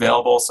resources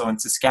available. So in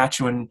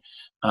Saskatchewan,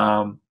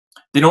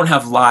 they don't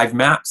have live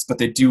maps, but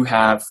they do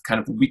have kind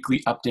of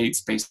weekly updates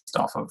based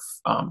off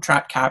of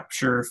trap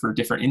capture for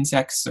different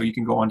insects. So you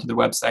can go onto the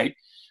website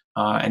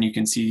and you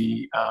can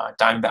see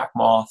diamondback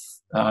moth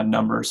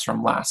numbers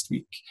from last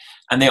week.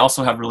 And they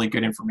also have really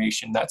good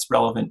information that's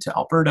relevant to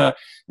Alberta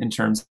in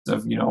terms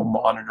of,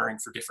 monitoring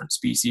for different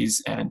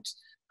species and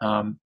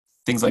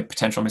things like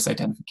potential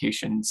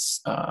misidentifications,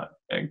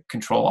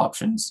 control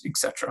options,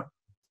 etc.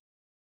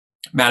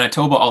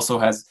 Manitoba also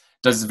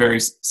does a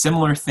very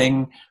similar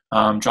thing.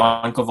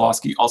 John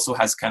Kovlowski also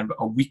has kind of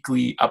a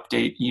weekly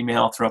update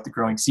email throughout the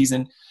growing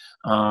season.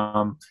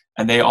 And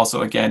they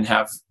also, again,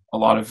 have a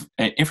lot of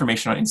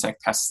information on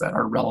insect pests that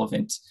are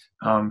relevant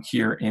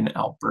here in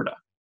Alberta.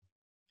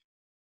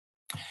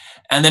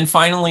 And then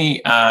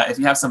finally, if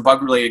you have some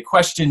bug-related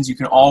questions, you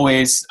can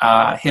always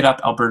hit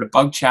up Alberta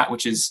Bug Chat,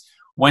 which is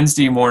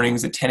Wednesday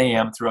mornings at 10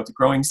 a.m. throughout the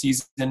growing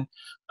season.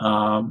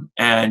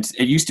 And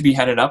it used to be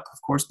headed up,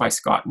 of course, by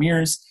Scott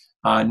Mears.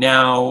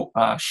 Now,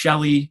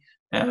 Shelley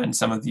and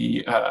some of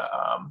the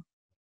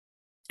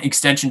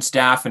extension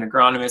staff and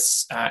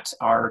agronomists at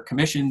our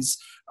commissions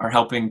are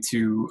helping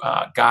to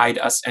guide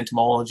us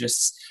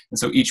entomologists. And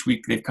so each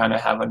week they kind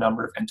of have a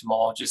number of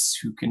entomologists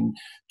who can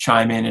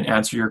chime in and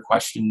answer your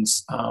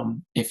questions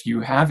if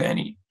you have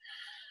any.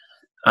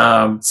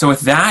 So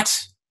with that,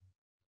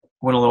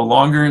 went a little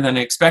longer than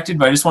expected,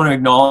 but I just want to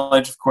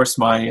acknowledge, of course,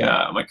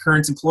 my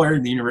current employer,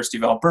 the University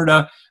of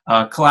Alberta,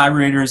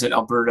 collaborators at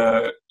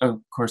Alberta,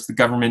 of course, the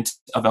government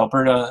of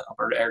Alberta,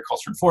 Alberta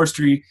Agriculture and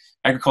Forestry,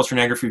 Agriculture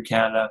and Agri-Food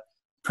Canada,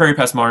 Prairie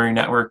Pest Monitoring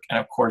Network, and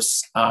of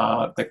course,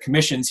 the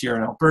commissions here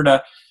in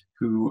Alberta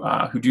who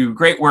do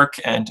great work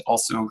and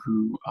also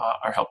who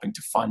are helping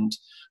to fund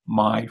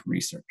my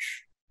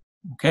research.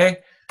 Okay.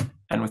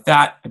 And with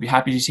that, I'd be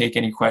happy to take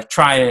any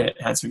try to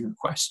answer your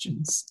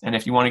questions. And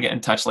if you want to get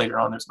in touch later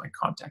on, there's my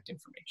contact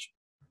information.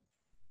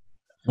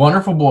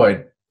 Wonderful,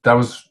 Boyd. That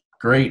was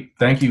great.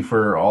 Thank you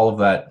for all of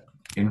that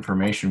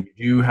information.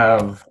 We do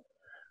have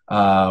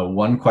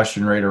one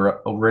question right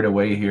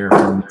away here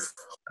from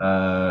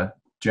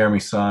Jeremy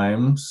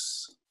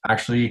Symes.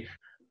 Actually,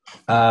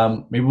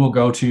 maybe we'll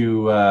go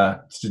to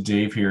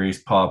Dave here.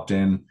 He's popped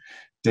in.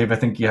 Dave, I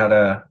think you had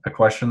a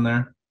question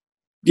there.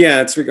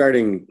 Yeah, it's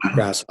regarding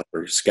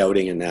grasshopper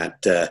scouting and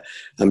that.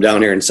 I'm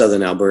down here in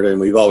southern Alberta,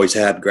 and we've always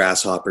had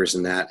grasshoppers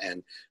and that.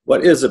 And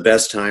what is the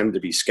best time to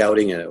be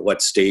scouting, and at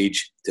what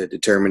stage to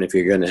determine if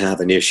you're going to have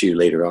an issue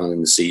later on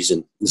in the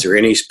season? Is there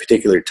any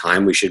particular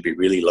time we should be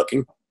really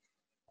looking?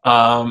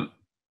 Kind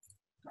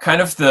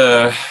of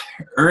the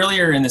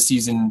earlier in the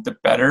season, the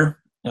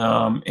better.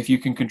 If you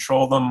can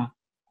control them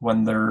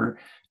when they're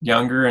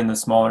younger and the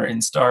smaller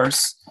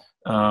instars,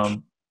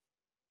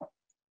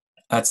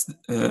 that's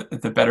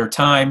the better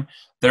time.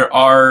 There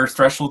are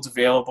thresholds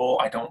available.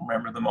 I don't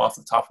remember them off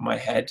the top of my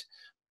head.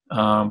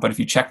 But if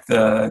you check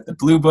the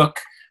Blue Book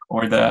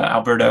or the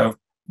Alberta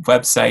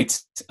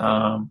website,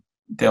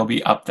 they'll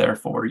be up there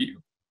for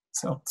you.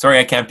 So sorry,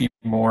 I can't be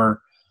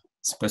more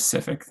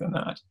specific than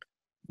that.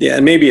 Yeah,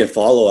 and maybe a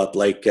follow-up,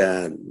 like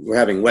we're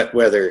having wet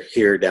weather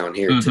down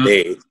here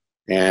today.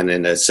 And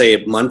in say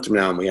a month from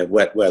now, and we have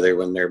wet weather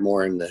when they're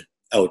more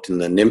out in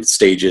the nymph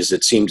stages,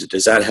 it seems,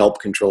 does that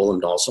help control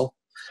them also?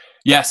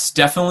 Yes,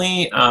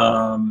 definitely.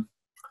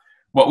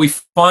 What we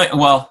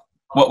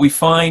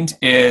find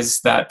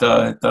is that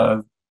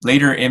the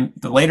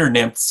later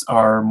nymphs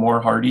are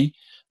more hardy.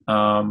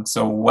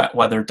 So wet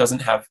weather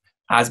doesn't have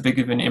as big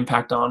of an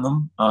impact on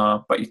them.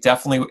 But you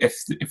definitely,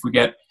 if we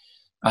get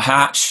a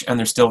hatch and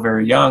they're still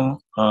very young,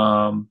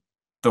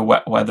 the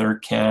wet weather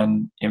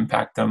can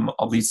impact them.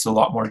 It leads to a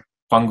lot more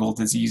fungal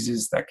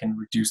diseases that can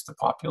reduce the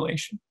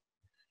population.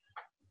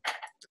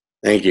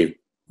 Thank you.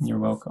 You're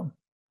welcome.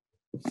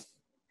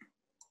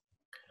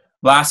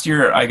 Last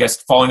year, I guess,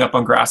 following up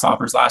on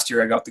grasshoppers, last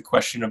year I got the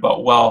question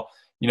about,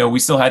 we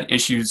still had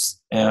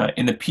issues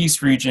in the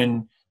Peace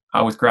region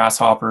with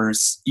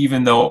grasshoppers,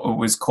 even though it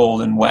was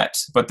cold and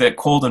wet. But that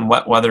cold and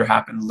wet weather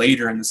happened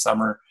later in the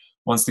summer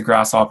once the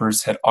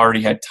grasshoppers had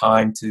already had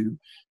time to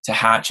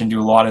hatch and do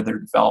a lot of their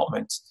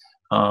development.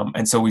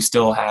 And so we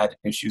still had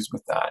issues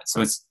with that.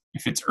 So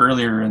if it's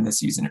earlier in the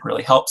season, it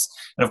really helps.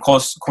 And of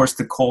course,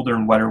 the colder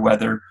and wetter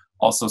weather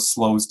also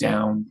slows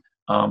down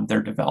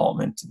their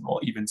development and will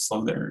even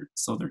slow their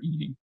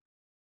eating.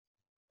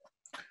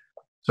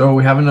 So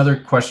we have another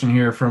question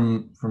here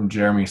from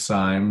Jeremy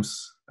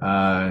Symes.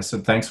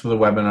 So thanks for the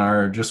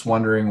webinar. Just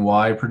wondering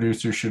why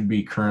producers should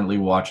be currently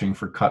watching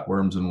for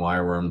cutworms and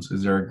wireworms.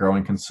 Is there a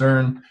growing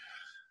concern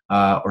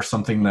or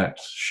something that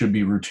should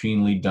be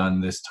routinely done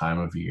this time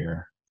of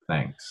year?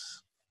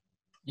 Thanks.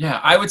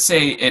 Yeah, I would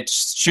say it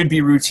should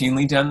be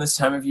routinely done this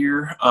time of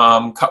year.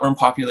 Cutworm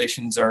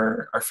populations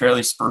are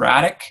fairly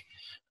sporadic.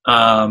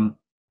 Um,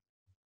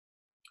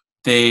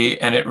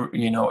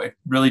 it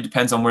really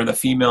depends on where the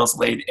females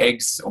laid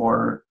eggs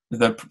or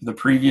the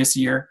previous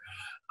year.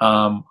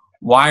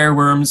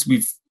 Wireworms,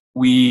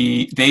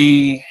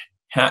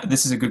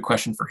 this is a good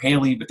question for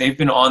Haley, but they've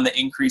been on the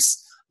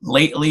increase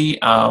lately.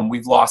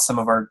 We've lost some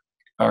of our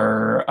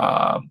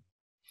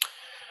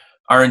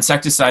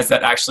insecticides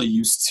that actually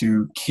used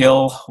to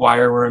kill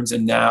wireworms,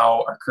 and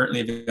now our currently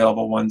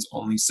available ones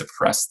only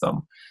suppress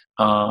them.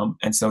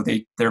 And so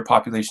their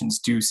populations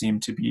do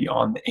seem to be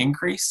on the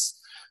increase.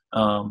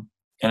 And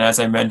as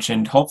I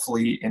mentioned,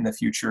 hopefully in the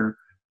future,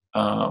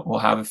 we'll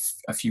have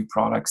a few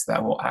products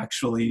that will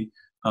actually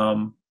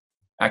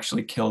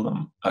kill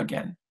them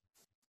again.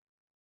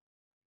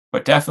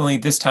 But definitely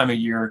this time of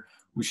year,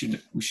 we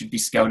should be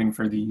scouting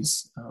for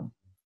these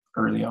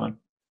early on.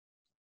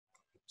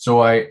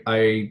 So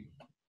I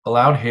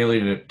allowed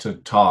Haley to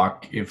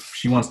talk. If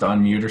she wants to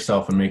unmute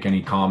herself and make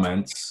any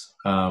comments,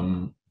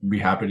 be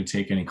happy to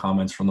take any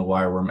comments from the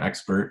wireworm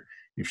expert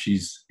if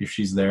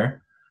she's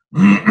there.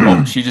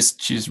 Oh, she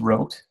just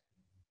wrote.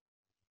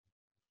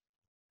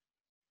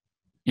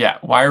 Yeah,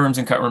 wireworms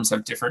and cutworms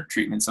have different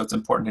treatments, so it's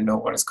important to know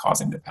what is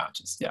causing the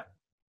patches. Yeah.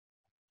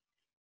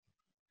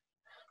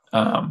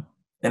 And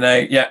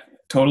I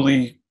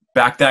totally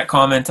back that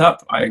comment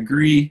up. I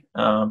agree.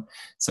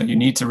 So you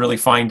need to really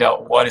find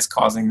out what is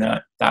causing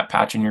that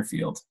patch in your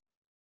field.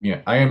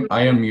 Yeah, I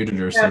unmuted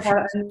her. So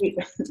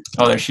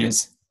oh, there she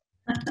is.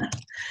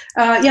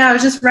 Yeah, I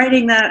was just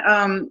writing that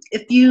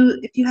if you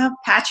have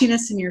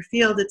patchiness in your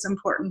field, it's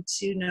important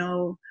to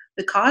know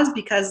the cause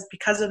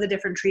because of the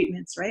different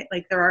treatments, right?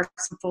 Like there are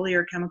some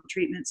foliar chemical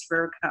treatments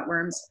for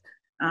cutworms,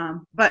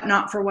 but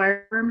not for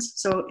wireworms.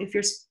 So if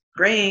you're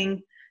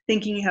spraying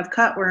thinking you have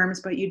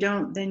cutworms, but you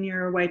don't, then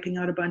you're wiping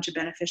out a bunch of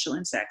beneficial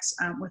insects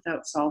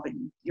without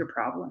solving your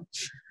problem.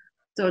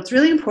 So it's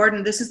really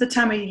important. This is the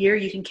time of year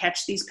you can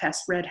catch these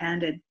pests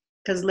red-handed,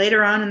 because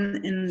later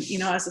on in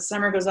as the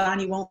summer goes on,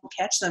 you won't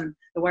catch them.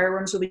 The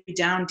wireworms will be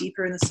down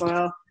deeper in the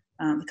soil.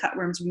 The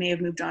cutworms may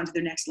have moved on to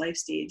their next life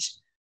stage.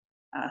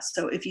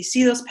 So if you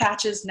see those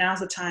patches, now's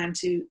the time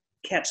to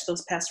catch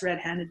those pests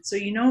red-handed, so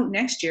you know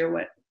next year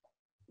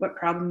what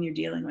problem you're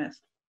dealing with.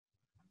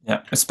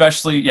 Yeah,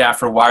 especially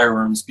for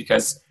wireworms,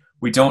 because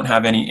we don't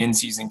have any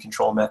in-season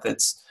control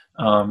methods,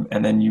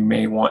 and then you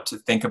may want to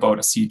think about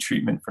a seed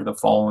treatment for the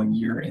following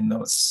year in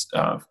those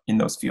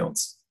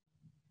fields.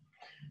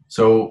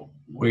 So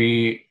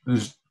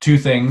there's two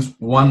things.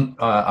 One,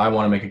 I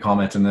want to make a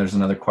comment, and there's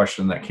another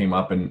question that came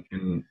up,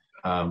 and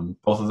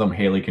both of them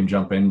Haley can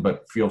jump in,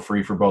 but feel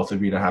free for both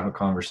of you to have a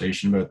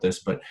conversation about this.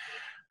 But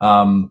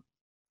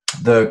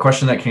the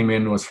question that came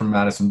in was from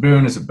Madison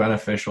Boone: is it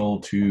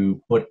beneficial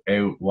to put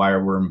out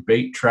wireworm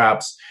bait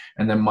traps?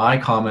 And then my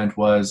comment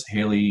was,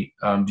 Haley,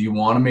 do you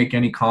want to make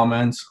any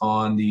comments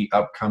on the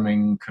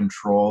upcoming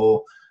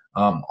control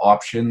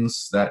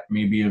options that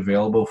may be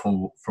available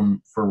for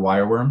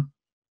wireworm?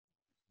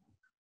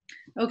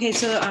 Okay,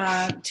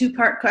 so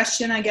two-part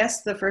question, I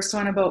guess. The first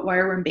one about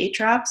wireworm bait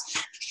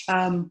traps.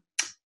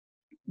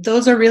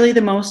 Those are really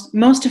the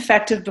most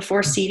effective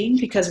before seeding,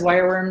 because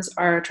wireworms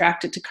are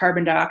attracted to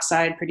carbon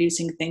dioxide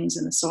producing things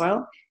in the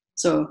soil.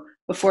 So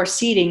before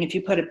seeding, if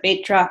you put a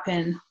bait trap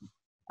in,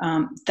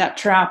 that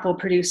trap will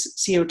produce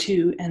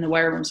CO2 and the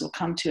wireworms will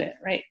come to it,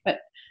 right? But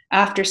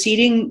after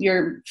seeding,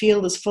 your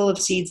field is full of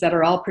seeds that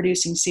are all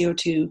producing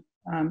CO2,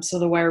 so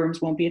the wireworms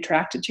won't be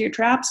attracted to your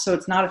traps. So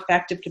it's not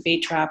effective to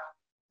bait trap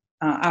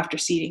after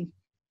seeding.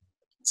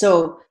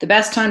 So the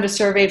best time to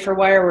survey for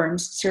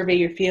wireworms, survey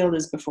your field,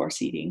 is before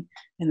seeding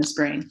in the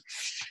spring.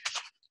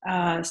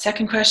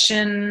 Second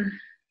question,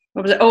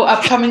 what was it? Oh,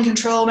 upcoming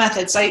control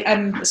methods.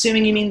 I'm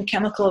assuming you mean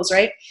chemicals,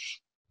 right?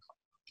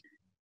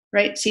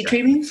 Right, seed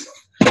treatments?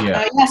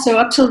 Yeah. Yeah, so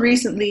up till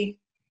recently,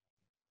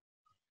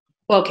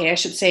 well, okay, I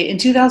should say in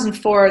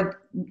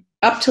 2004,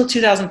 up till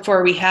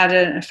 2004, we had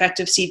an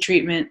effective seed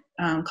treatment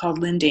called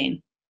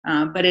Lindane.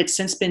 But it's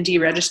since been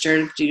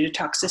deregistered due to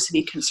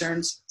toxicity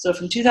concerns. So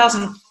from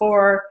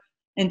 2004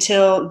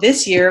 until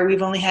this year,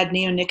 we've only had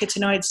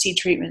neonicotinoid seed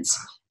treatments,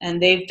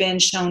 and they've been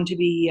shown to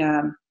be,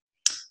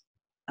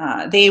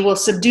 they will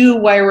subdue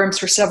wireworms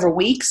for several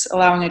weeks,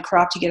 allowing a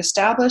crop to get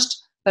established,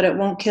 but it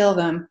won't kill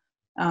them.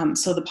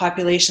 So the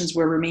populations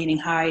were remaining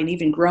high and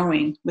even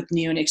growing with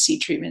neonic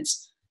seed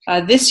treatments.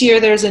 This year,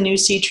 there's a new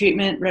seed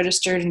treatment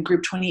registered in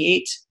Group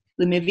 28,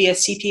 Limivia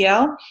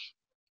CPL,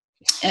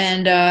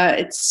 and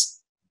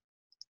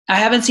I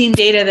haven't seen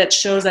data that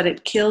shows that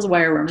it kills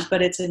wireworms,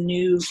 but it's a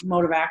new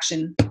mode of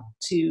action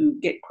to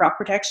get crop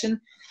protection.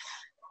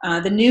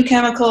 The new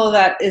chemical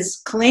that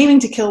is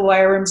claiming to kill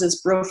wireworms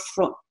is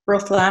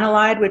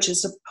broflanilide, which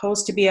is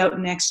supposed to be out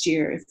next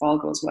year if all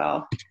goes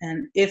well.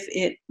 And if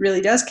it really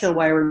does kill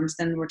wireworms,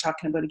 then we're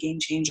talking about a game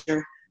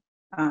changer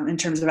in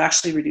terms of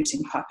actually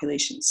reducing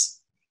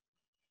populations.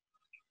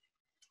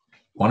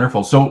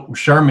 Wonderful. So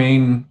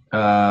Charmaine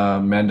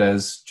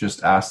Mendez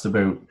just asked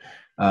about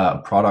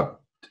product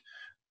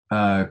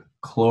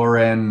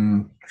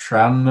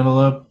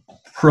chlorantraniliprole.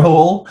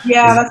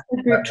 Yeah, Is that's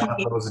the group that one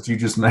 28. of those that you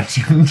just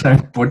mentioned? I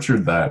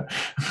butchered that.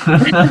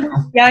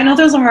 Yeah, I know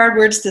those are hard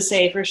words to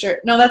say for sure.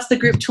 No, that's the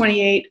group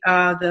 28.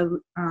 What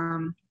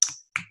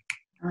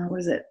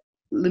is it?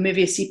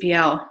 Lumivia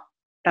CPL.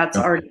 That's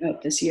Okay. already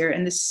out this year.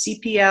 And the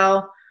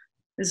CPL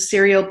is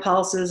cereal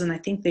pulses, and I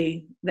think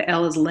the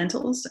L is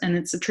lentils, and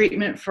it's a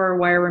treatment for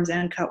wireworms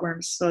and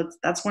cutworms. So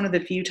that's one of the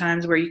few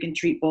times where you can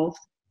treat both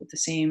with the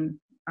same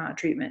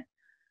treatment.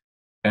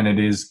 And it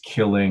is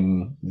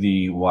killing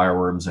the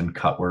wireworms and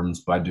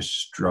cutworms by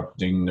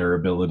disrupting their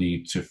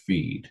ability to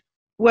feed.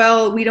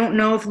 Well, we don't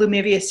know if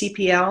Lumivia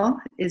CPL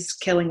is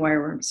killing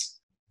wireworms,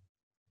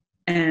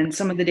 and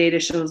some of the data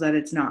shows that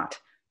it's not.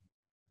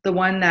 The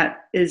one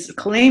that is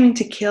claiming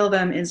to kill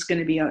them is going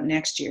to be out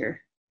next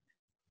year,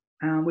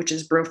 which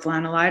is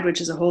broflanilide,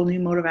 which is a whole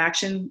new mode of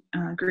action,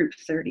 group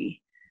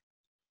 30.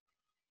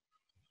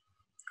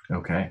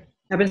 Okay.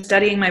 I've been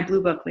studying my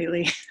blue book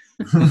lately.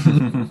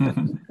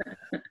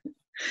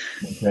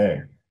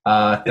 Okay.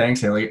 Thanks,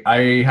 Haley.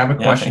 I have a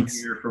question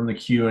thanks. here from the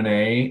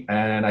Q&A,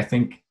 and I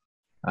think,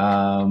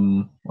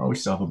 we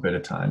still have a bit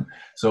of time.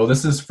 So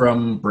this is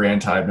from Brianne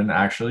Tybman,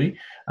 actually.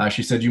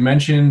 She said, you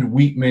mentioned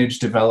wheat midge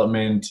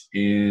development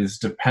is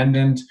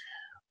dependent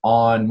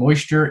on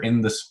moisture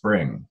in the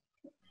spring.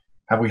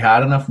 Have we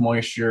had enough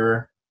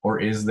moisture,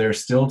 or is there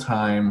still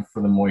time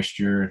for the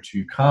moisture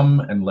to come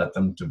and let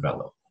them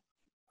develop?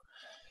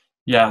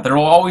 Yeah, there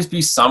will always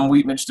be some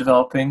wheat midge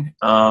developing.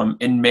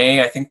 In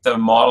May, I think the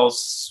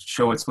models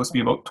show it's supposed to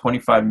be about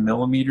 25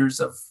 millimeters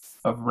of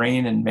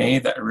rain in May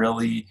that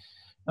really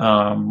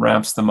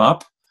ramps them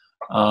up.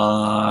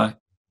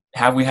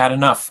 Have we had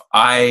enough?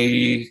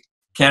 I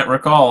can't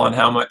recall on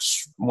how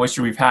much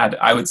moisture we've had.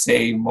 I would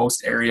say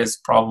most areas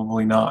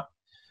probably not.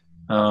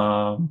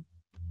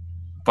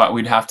 But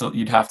you'd have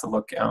to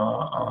look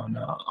on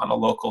a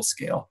local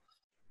scale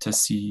to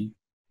see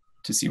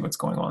what's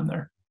going on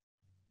there.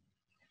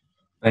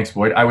 Thanks,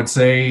 Boyd. I would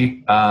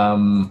say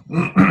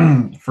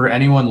for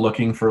anyone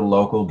looking for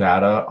local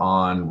data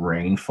on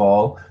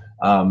rainfall,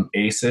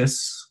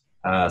 ACIS,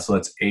 so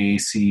that's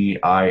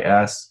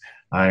ACIS.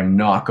 I'm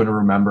not going to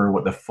remember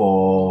what that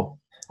full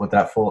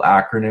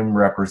acronym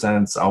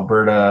represents.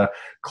 Alberta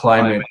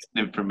Climate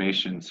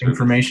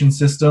Information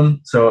System.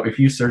 So if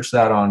you search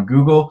that on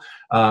Google,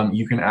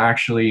 you can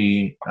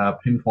actually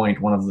pinpoint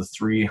one of the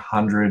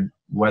 300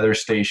 weather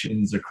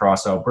stations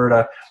across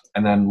Alberta,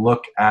 and then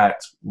look at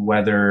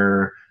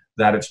whether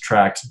that it's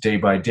tracked day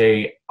by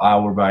day,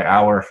 hour by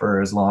hour,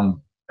 for as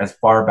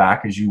far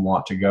back as you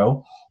want to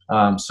go.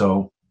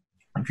 So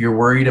if you're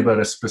worried about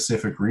a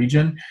specific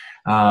region,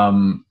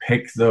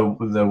 pick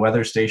the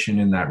weather station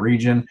in that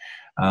region,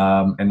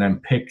 and then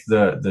pick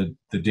the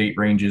date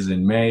ranges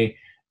in May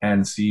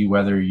and see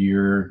whether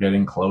you're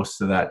getting close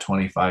to that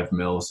 25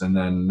 mils. And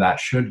then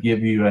that should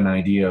give you an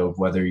idea of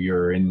whether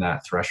you're in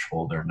that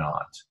threshold or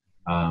not.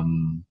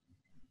 Do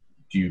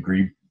you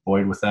agree,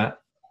 Boyd, with that?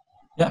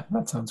 Yeah,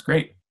 that sounds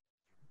great.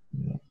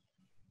 Yeah.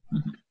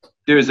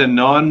 There's a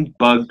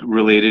non-bug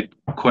related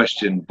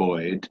question,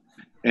 Boyd,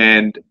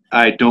 and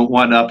I don't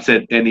want to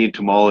upset any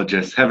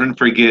entomologists. Heaven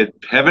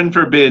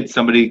forbid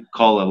somebody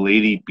call a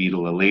lady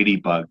beetle a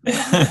ladybug.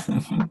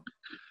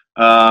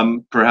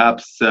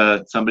 Perhaps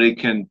somebody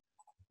can.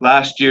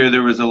 Last year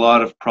there was a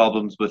lot of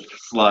problems with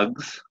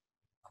slugs,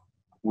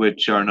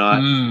 which are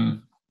not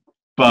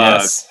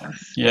bugs.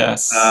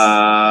 Yes.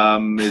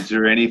 Is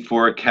there any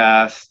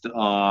forecast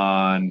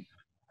on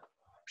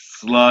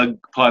slug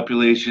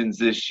populations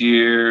this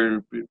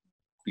year?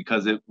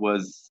 Because it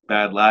was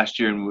bad last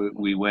year, and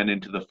we went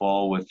into the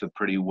fall with a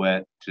pretty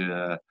wet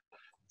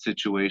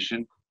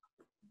situation.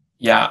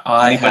 Yeah,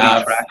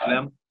 Anybody track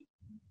them?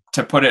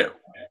 To put it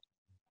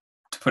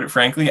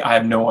frankly, I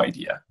have no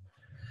idea.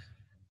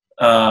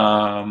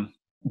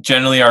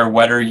 Generally, our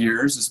wetter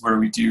years is where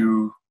we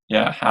do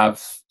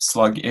have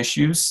slug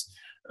issues.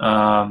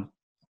 But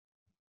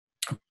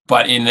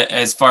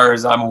as far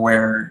as I'm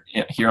aware,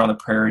 here on the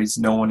prairies,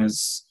 no one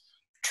is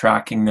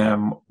tracking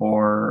them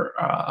or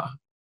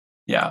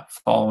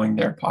following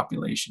their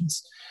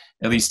populations,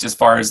 at least as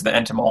far as the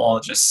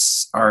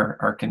entomologists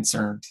are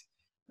concerned.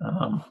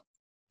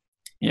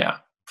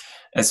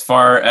 As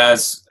far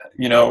as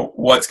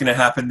what's going to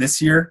happen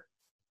this year,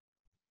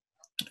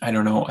 I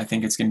don't know. I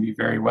think it's going to be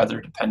very weather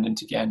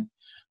dependent again,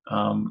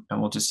 and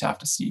we'll just have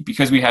to see,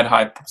 because we had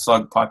high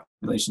slug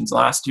populations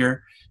last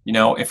year.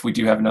 If we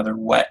do have another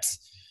wet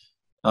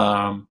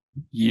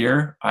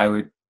year, I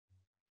would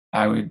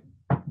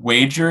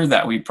wager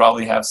that we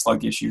probably have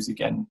slug issues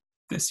again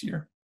this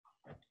year.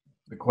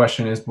 The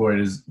question is, Boyd,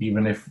 is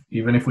even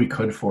if we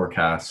could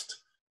forecast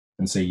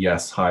and say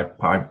yes, high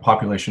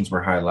populations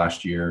were high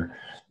last year,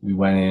 we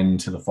went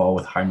into the fall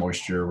with high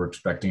moisture, we're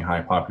expecting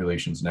high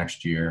populations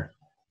next year.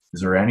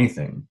 Is there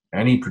anything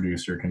any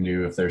producer can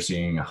do if they're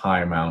seeing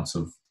high amounts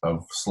of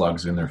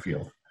slugs in their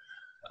field?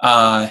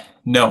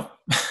 No.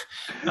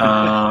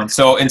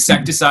 So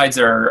insecticides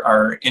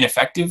are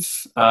ineffective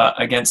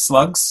against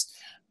slugs.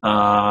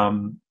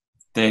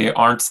 They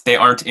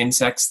aren't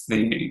insects.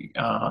 They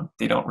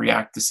don't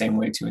react the same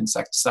way to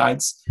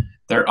insecticides.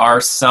 There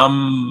are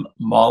some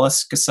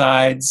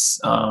molluscicides,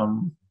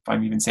 if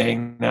I'm even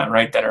saying that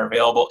right, that are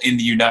available in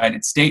the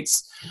United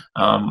States.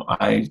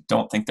 I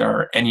don't think there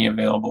are any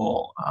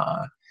available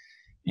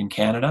in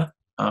Canada.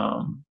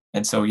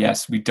 And so,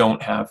 yes, we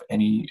don't have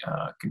any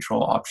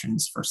control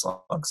options for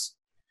slugs.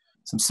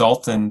 Some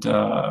salt and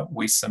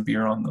waste some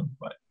beer on them,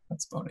 but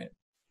that's about it.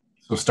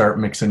 So start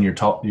mixing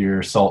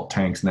your salt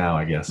tanks now,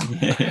 I guess.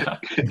 Yeah.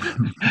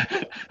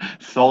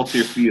 Salt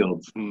your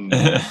fields.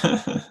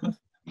 No.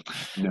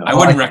 I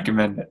wouldn't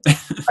recommend it.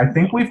 I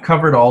think we've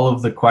covered all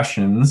of the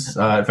questions.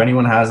 If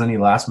anyone has any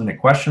last-minute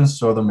questions,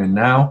 throw them in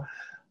now.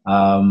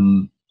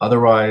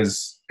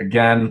 Otherwise,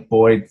 again,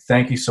 Boyd,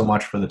 thank you so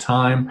much for the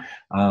time.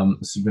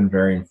 This has been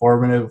very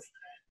informative.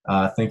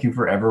 Thank you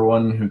for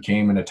everyone who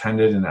came and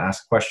attended and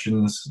asked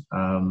questions.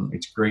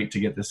 It's great to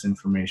get this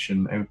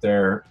information out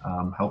there,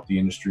 help the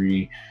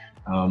industry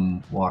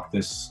walk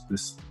this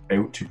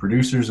out to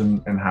producers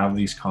and have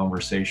these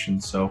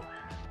conversations. So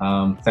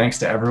thanks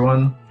to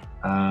everyone.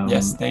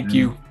 Yes, thank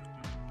you.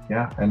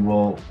 Yeah, and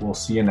we'll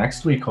see you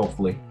next week,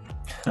 hopefully.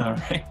 All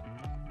right.